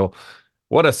Swindall.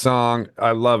 What a song.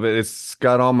 I love it. It's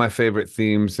got all my favorite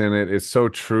themes in it. It's so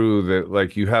true that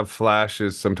like you have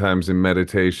flashes sometimes in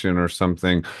meditation or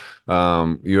something.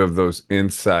 You have those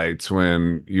insights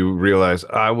when you realize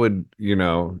you're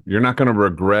not going to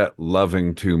regret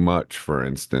loving too much, for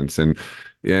instance, and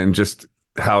just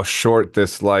how short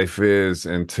this life is,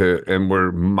 and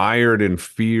we're mired in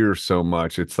fear so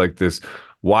much. It's like this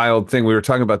wild thing. We were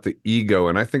talking about the ego,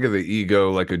 and I think of the ego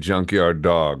like a junkyard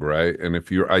dog, right? And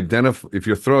if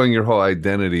you're throwing your whole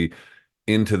identity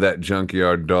into that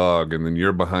junkyard dog, and then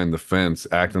you're behind the fence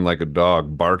acting like a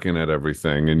dog, barking at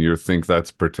everything, and you think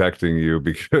that's protecting you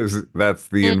because that's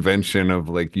the invention of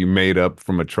like you made up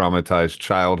from a traumatized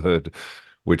childhood,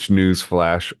 which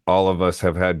newsflash, all of us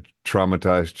have had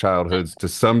traumatized childhoods to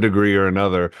some degree or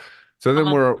another. So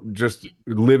then we're just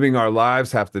living our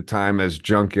lives half the time as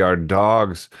junkyard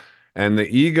dogs, and the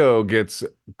ego gets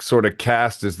sort of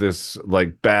cast as this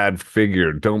like bad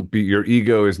figure. Don't be, your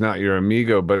ego is not your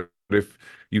amigo. But if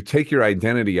you take your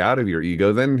identity out of your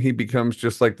ego, then he becomes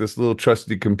just like this little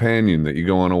trusty companion that you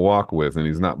go on a walk with, and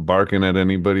he's not barking at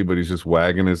anybody, but he's just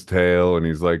wagging his tail, and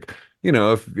he's like,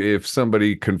 if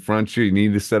somebody confronts you, you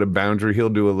need to set a boundary, he'll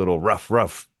do a little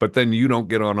rough, but then you don't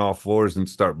get on all fours and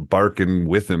start barking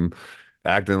with him,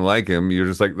 acting like him. You're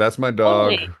just like, that's my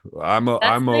dog. I'm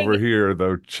over here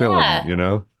though,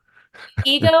 chilling.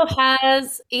 Ego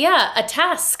has a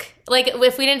task. Like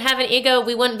if we didn't have an ego,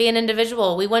 we wouldn't be an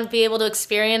individual. We wouldn't be able to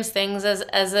experience things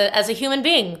as a human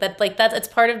being. It's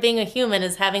part of being a human,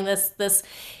 is having this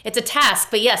it's a task.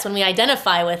 But yes, when we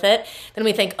identify with it, then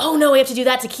we think, oh no, we have to do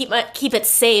that to keep it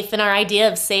safe, and our idea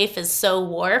of safe is so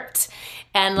warped,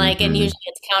 and and usually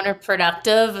it's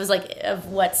counterproductive of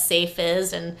what safe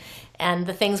is, and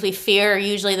the things we fear are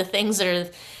usually the things that are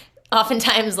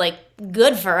oftentimes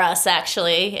good for us,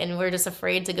 actually, and we're just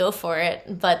afraid to go for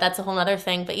it. But that's a whole other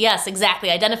thing. But yes, exactly,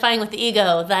 identifying with the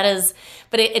ego, that is,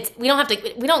 but we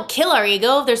don't kill our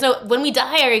ego. There's no, when we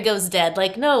die, our ego's dead.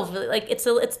 It's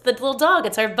the little dog,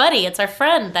 it's our buddy, it's our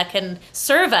friend that can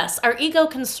serve us. Our ego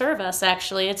can serve us,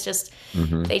 actually. It's just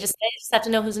they just have to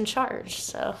know who's in charge.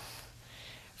 So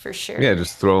for sure. Yeah,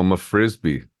 just throw them a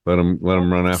frisbee. Let them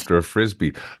run after a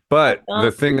frisbee. But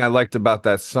the thing I liked about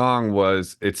that song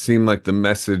was it seemed like the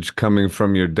message coming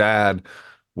from your dad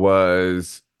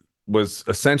was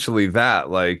essentially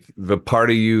that, like, the part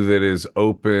of you that is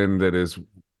open, that is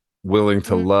willing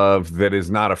to love, that is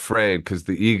not afraid, because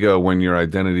the ego, when your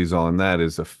identity's all in that,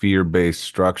 is a fear-based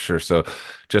structure. So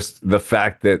just the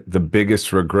fact that the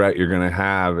biggest regret you're going to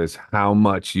have is how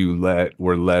much you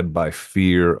were led by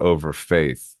fear over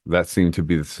faith. That seemed to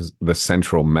be the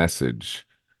central message.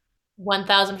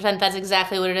 1000%. That's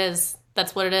exactly what it is.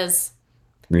 That's what it is.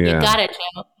 Yeah. You got it,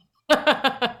 Joe.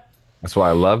 That's why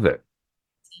I love it.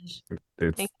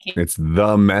 It's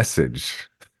the message.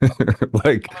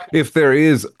 Like, if there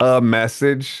is a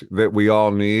message that we all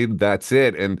need, that's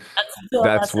it. And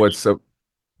that's what's so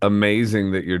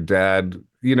amazing, that your dad,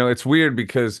 it's weird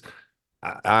because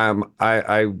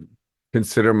I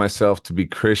consider myself to be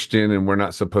Christian, and we're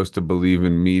not supposed to believe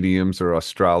in mediums or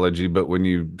astrology. But when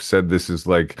you said this is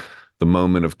like the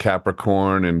moment of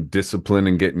Capricorn and discipline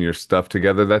and getting your stuff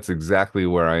together, that's exactly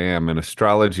where I am. And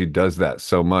astrology does that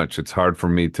so much. It's hard for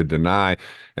me to deny.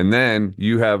 And then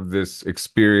you have this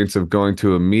experience of going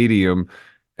to a medium,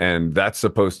 and that's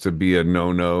supposed to be a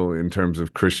no-no in terms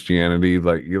of Christianity.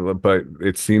 But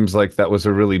it seems like that was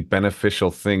a really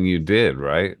beneficial thing you did,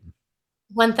 right?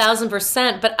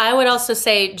 1000%. But I would also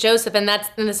say, Joseph, and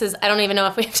this is, I don't even know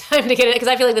if we have time to get it, because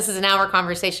I feel like this is an hour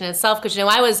conversation in itself, because,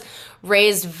 I was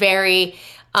raised very,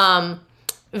 and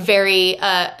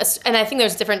I think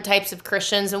there's different types of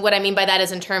Christians. And what I mean by that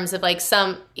is in terms of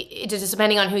just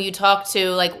depending on who you talk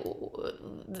to,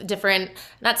 different,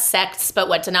 not sects, but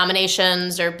what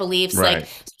denominations or beliefs, right.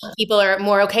 Some people are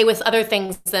more okay with other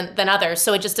things than others.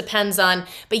 So it just depends on,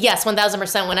 but yes,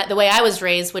 1000%, the way I was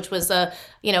raised, which was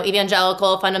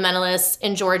evangelical fundamentalist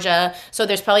in Georgia. So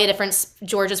there's probably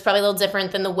Georgia's probably a little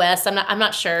different than the West. I'm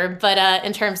not sure, but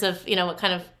in terms of,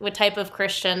 what type of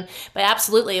Christian, but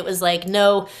absolutely it was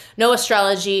no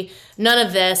astrology, none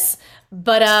of this.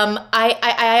 But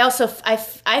I also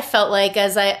felt like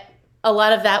a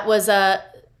lot of that was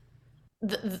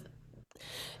the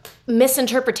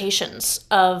misinterpretations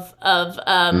of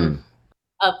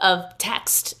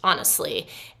text, honestly,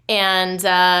 and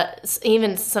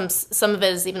even some of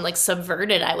it is even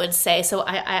subverted, I would say. So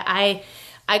I'm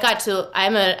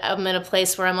in a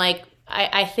place where I'm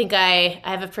I think I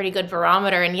have a pretty good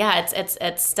barometer, and yeah,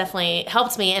 it's definitely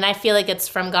helped me, and I feel like it's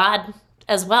from God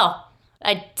as well.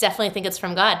 I definitely think it's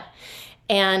from God.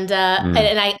 And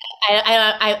I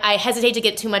hesitate to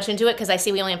get too much into it, because I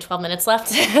see we only have 12 minutes left.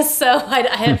 So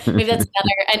maybe that's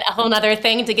a whole other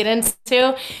thing to get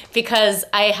into, because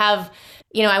I have,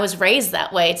 I was raised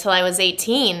that way till I was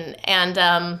 18, and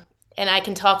I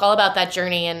can talk all about that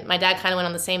journey. And my dad kind of went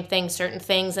on the same thing, certain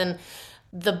things in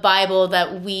the Bible that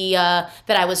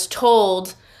I was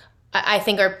told, I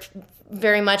think are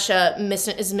very much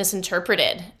is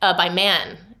misinterpreted by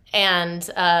man, and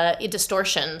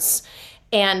distortions.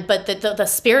 But the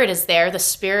spirit is there, the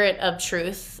spirit of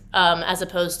truth, as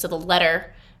opposed to the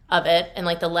letter of it, and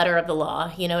the letter of the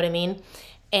law. You know what I mean?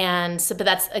 And so, but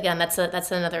that's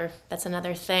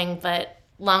another thing. But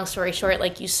long story short,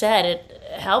 like you said, it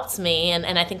helped me,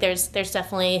 and I think there's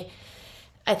definitely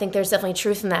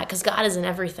truth in that, because God is in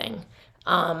everything,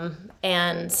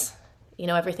 and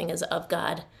everything is of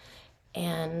God,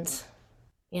 and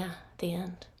Yeah, the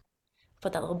end.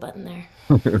 Put that little button there.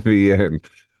 The end.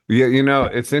 Yeah,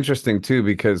 it's interesting too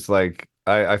because like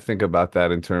I think about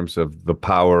that in terms of the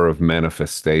power of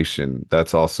manifestation.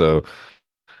 That's also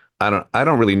I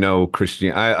don't really know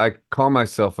Christian. I call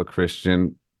myself a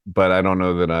Christian, but I don't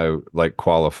know that I like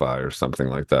qualify or something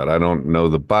like that. I don't know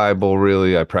the Bible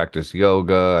really. I practice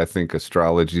yoga. I think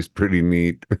astrology is pretty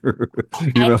neat. I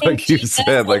think like you Jesus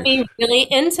said, would like be really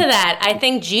into that. I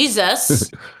think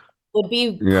Jesus would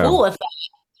be yeah. cool with that.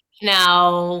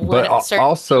 Now, But would certain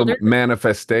also children?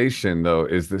 manifestation though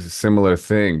is this similar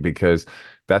thing because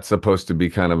that's supposed to be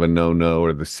kind of a no-no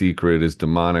or the secret is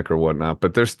demonic or whatnot.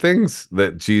 But there's things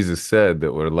that Jesus said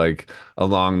that were like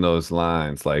along those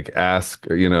lines, like ask,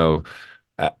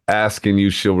 ask and you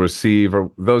shall receive,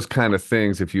 or those kind of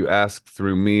things. If you ask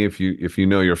through me, if you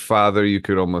know your Father, you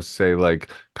could almost say like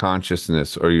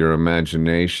consciousness or your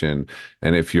imagination.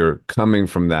 And if you're coming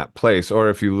from that place, or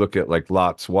if you look at like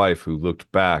Lot's wife who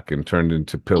looked back and turned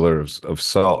into pillars of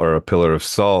salt or a pillar of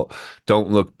salt,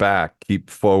 don't look back, keep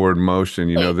forward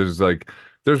motion.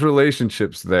 There's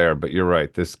relationships there, but you're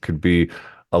right. This could be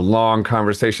a long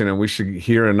conversation, and we should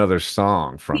hear another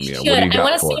song from you. What do you I want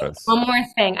got to for say us? one more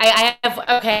thing. I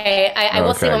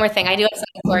will say Okay. one more thing. I do have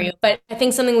something for you, but I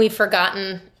think something we've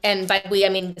forgotten, and by we, I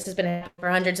mean this has been happening for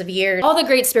hundreds of years. All the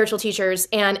great spiritual teachers,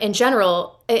 and in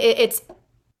general,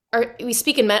 we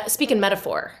speak in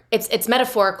metaphor. It's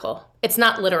metaphorical. It's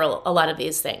not literal. A lot of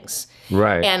these things,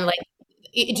 Right. and like,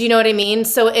 do you know what I mean?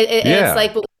 So it's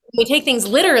like, but when we take things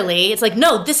literally, it's like,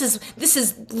 no, this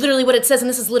is literally what it says, and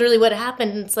this is literally what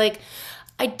happened. And it's like,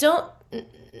 I don't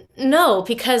know,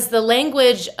 because the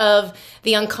language of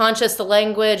the unconscious, the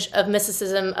language of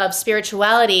mysticism, of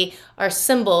spirituality, are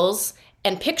symbols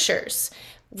and pictures.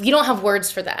 We don't have words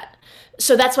for that.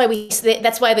 So that's why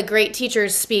the great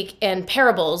teachers speak in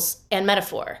parables and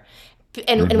metaphor.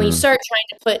 And when you start trying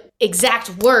to put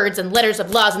exact words and letters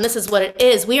of laws, and this is what it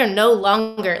is, we are no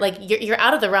longer, like, you're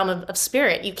out of the realm of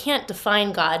spirit. You can't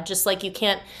define God, just like you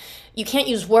can't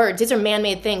use words. These are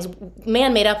man-made things,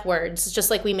 man-made up words,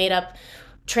 just like we made up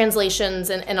translations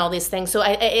and all these things. So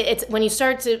it's when you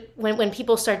start to when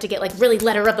people start to get like really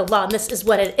letter of the law, and this is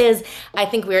what it is, I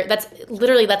think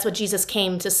that's what Jesus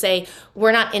came to say.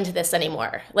 We're not into this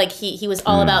anymore. Like he was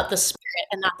all about the spirit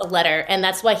and not the letter, and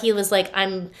that's why he was like,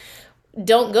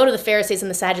 don't go to the Pharisees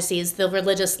and the Sadducees, the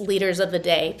religious leaders of the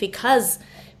day, because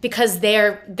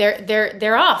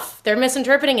they're off. They're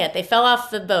misinterpreting it. They fell off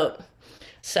the boat.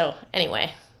 So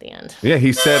anyway, the end. Yeah,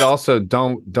 he said also,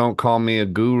 don't call me a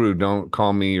guru, don't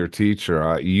call me your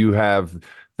teacher. You have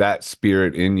that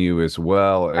spirit in you as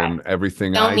well, and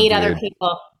everything Don't I need did, other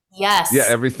people. Yes. yeah,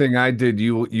 everything I did,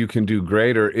 you can do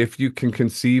greater if you can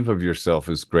conceive of yourself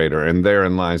as greater, and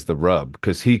therein lies the rub,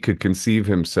 because he could conceive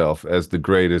himself as the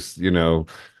greatest, the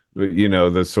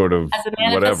sort of As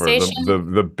a whatever,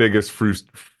 manifestation. the biggest fruition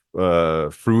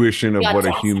of The what a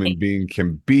audacity. human being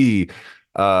can be.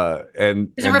 And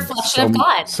It's a reflection of so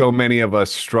God. so many of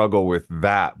us struggle with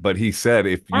that. But he said,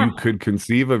 if you could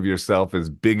conceive of yourself as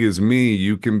big as me,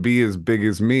 you can be as big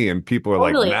as me. And people are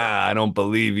Totally. like, nah, I don't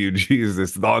believe you,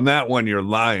 Jesus. On that one, you're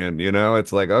lying.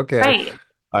 It's like, okay, Right.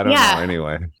 I don't know.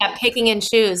 Anyway, Yeah, picking and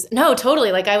choose. No,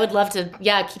 totally. Like, I would love to,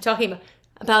 keep talking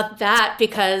about that,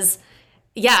 because,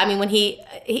 I mean, when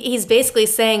he's basically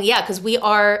saying, because we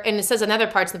are, and it says in other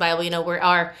parts of the Bible, we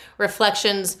are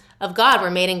reflections of God. We're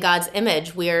made in God's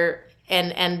image. We're,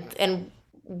 and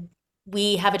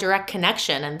we have a direct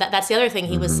connection. And that's the other thing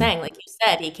he was saying. Like you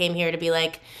said, he came here to be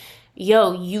like,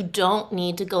 yo, you don't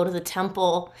need to go to the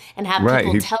temple and have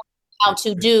people tell you how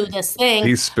to do this thing.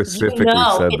 He specifically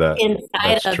said that. Inside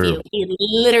That's of true. you. He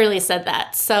literally said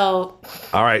that. So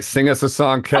all right, sing us a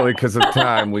song, Kelley, because of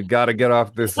time. We got to get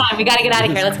off this. we got to get out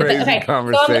of here. Let's crazy get okay.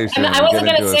 conversation. So I wasn't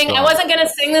gonna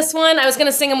sing this one. I was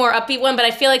gonna sing a more upbeat one, but I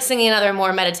feel like singing another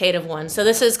more meditative one. So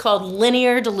this is called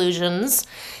Linear Delusions.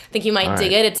 I think you might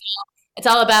dig it. It's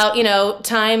all about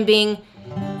time being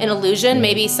an illusion.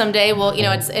 Maybe someday we'll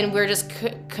and we're just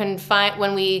confined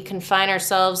when we confine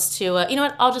ourselves to what,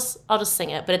 I'll just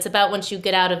sing it. But it's about once you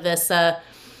get out of this the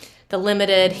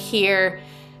limited human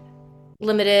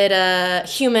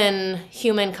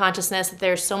consciousness, that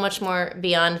there's so much more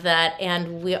beyond that,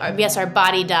 and we are, yes, our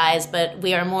body dies, but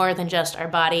we are more than just our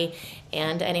body.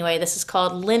 And anyway, this is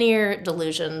called Linear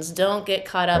Delusions. Don't get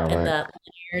caught up in the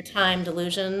linear time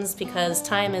delusions, because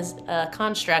time is a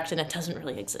construct and it doesn't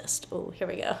really exist. Oh, here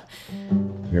we go.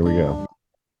 Here we go.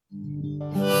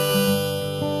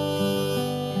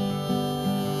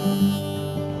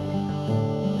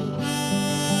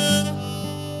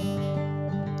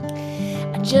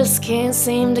 I just can't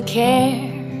seem to care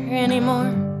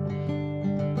anymore.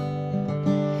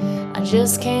 I I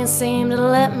just can't seem to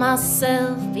let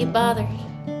myself be bothered.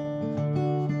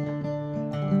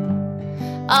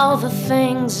 All the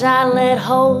things I let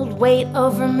hold weight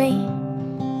over me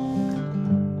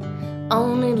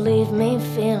only leave me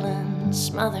feeling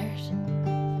smothered.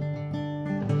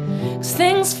 'Cause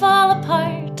things fall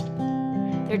apart,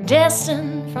 they're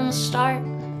destined from the start,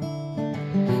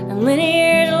 and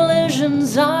linear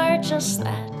delusions are just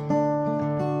that.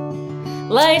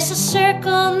 Life's a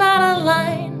circle, not a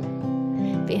line.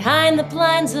 Behind the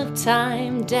blinds of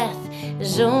time, death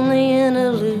is only an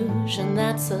illusion,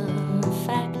 that's a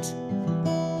fact.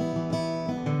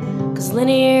 'Cause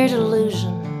linear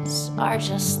delusions are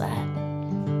just that.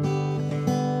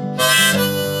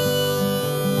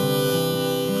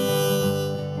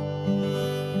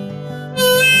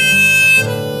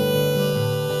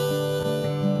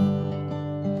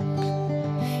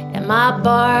 At my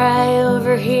bar I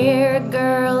overhear a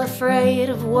girl afraid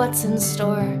of what's in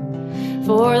store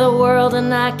for the world,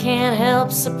 and I can't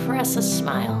help suppress a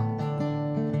smile.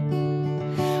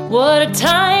 What a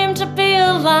time to be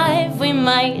alive. We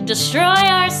might destroy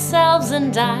ourselves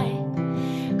and die,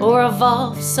 or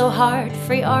evolve so hard,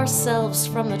 free ourselves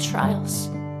from the trials.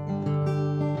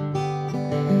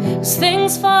 'Cause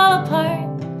things fall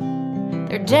apart,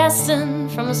 they're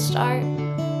destined from the start,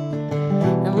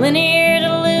 and linear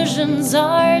delusions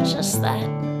are just that.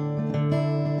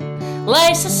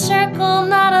 Life's a circle,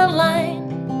 not a line.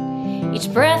 Each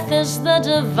breath is the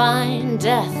divine.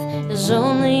 Death is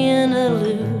only an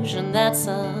illusion, that's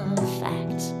a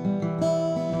fact.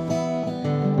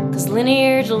 'Cause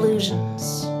linear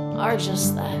delusions are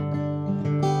just that.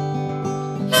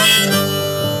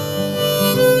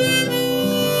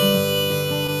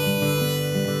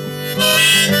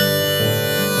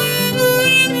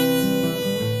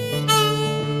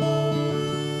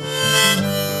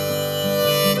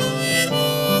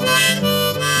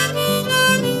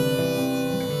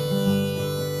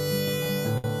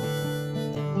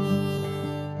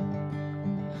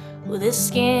 Well, this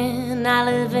skin I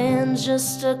live in's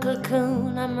just a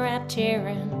cocoon I'm wrapped here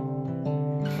in.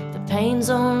 The pain's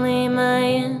only my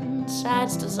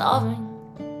insides dissolving.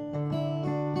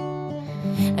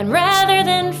 And rather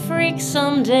than freak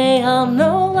someday, I'll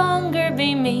no longer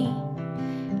be me.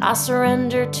 I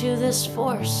surrender to this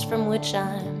force from which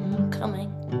I'm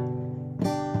coming.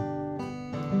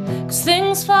 'Cause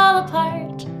things fall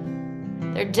apart,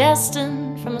 they're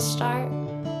destined from the start,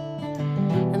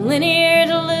 and linear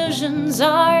delusions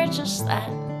are just that.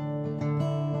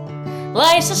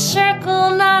 Life's a circle,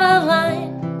 not a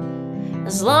line.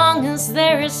 As long as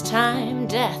there is time,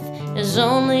 death is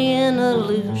only an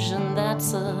illusion,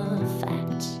 that's a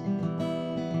fact.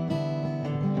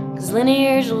 'Cause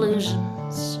linear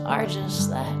delusions are just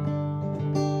that.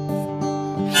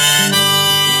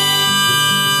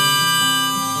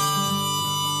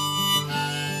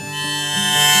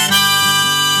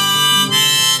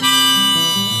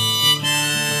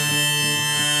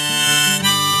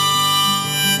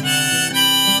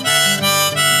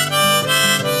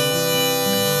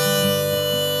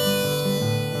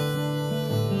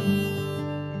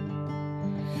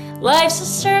 Life's a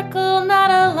circle,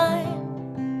 not a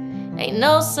line. Ain't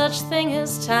no such thing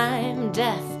as time.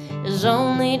 Death is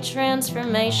only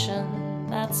transformation,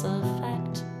 that's a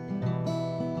fact.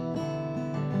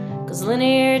 'Cause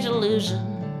linear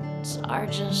delusions are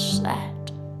just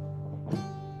that.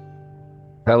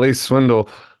 Kelley Swindall,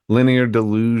 Linear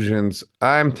Delusions.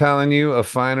 I'm telling you, a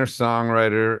finer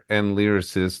songwriter and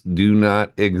lyricist do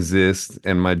not exist.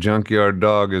 And my junkyard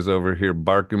dog is over here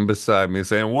barking beside me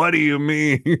saying, "What do you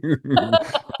mean?"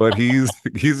 But he's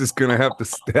just going to have to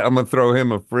I'm going to throw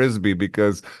him a Frisbee,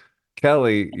 because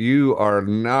Kelley, you are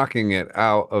knocking it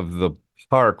out of the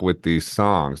park with these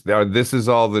songs. Now, this is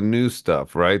all the new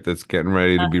stuff, right? That's getting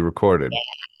ready to be recorded.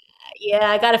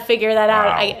 Yeah, I got to figure that out.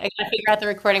 Wow. I got to figure out the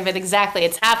recording, but exactly,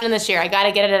 it's happening this year. I got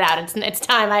to get it out. It's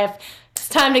time. It's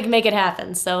time to make it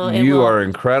happen. So You are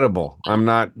incredible. I'm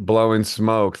not blowing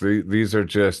smoke. These are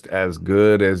just as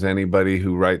good as anybody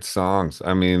who writes songs.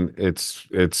 I mean, it's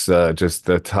just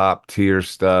the top tier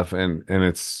stuff, and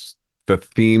it's the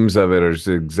themes of it are just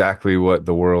exactly what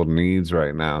the world needs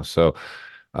right now. So,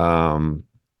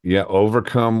 yeah,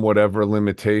 overcome whatever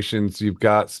limitations you've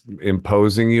got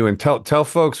imposing you, and tell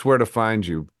folks where to find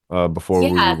you before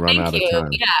we run out of time.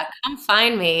 Yeah, come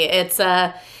find me. It's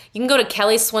you can go to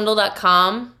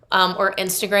kelleyswindall.com. or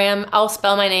Instagram. I'll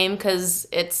spell my name because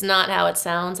it's not how it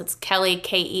sounds. It's Kelley,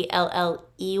 Kelley.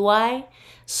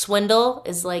 Swindall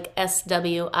is like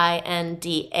Swindall. And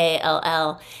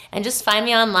just find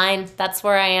me online. That's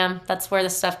where I am. That's where the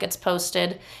stuff gets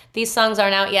posted. These songs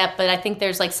aren't out yet, but I think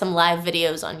there's like some live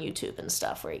videos on YouTube and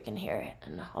stuff where you can hear it.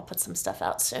 And I'll put some stuff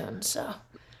out soon. So,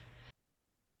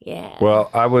 yeah. Well,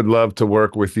 I would love to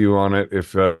work with you on it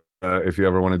if you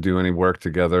ever want to do any work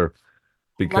together,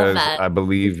 because I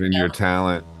believe in your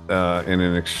talent in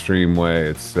an extreme way.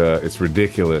 It's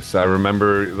ridiculous. I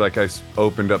remember, like, I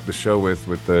opened up the show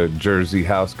with the Jersey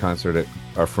House concert at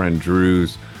our friend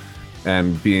Drew's,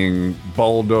 and being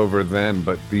bowled over then.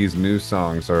 But these new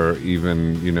songs are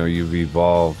even, you've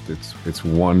evolved. It's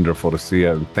wonderful to see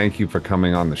it. And thank you for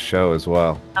coming on the show as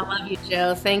well. I love you,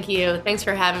 Joe. Thank you. Thanks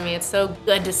for having me. It's so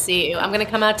good to see you. I'm gonna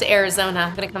come out to Arizona.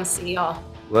 I'm gonna come see y'all.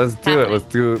 Let's do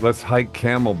it. Let's hike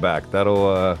Camelback.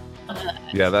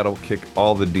 That'll kick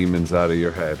all the demons out of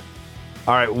your head.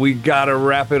 All right, we gotta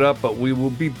wrap it up, but we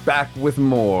will be back with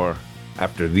more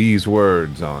after these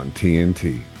words on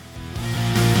TNT.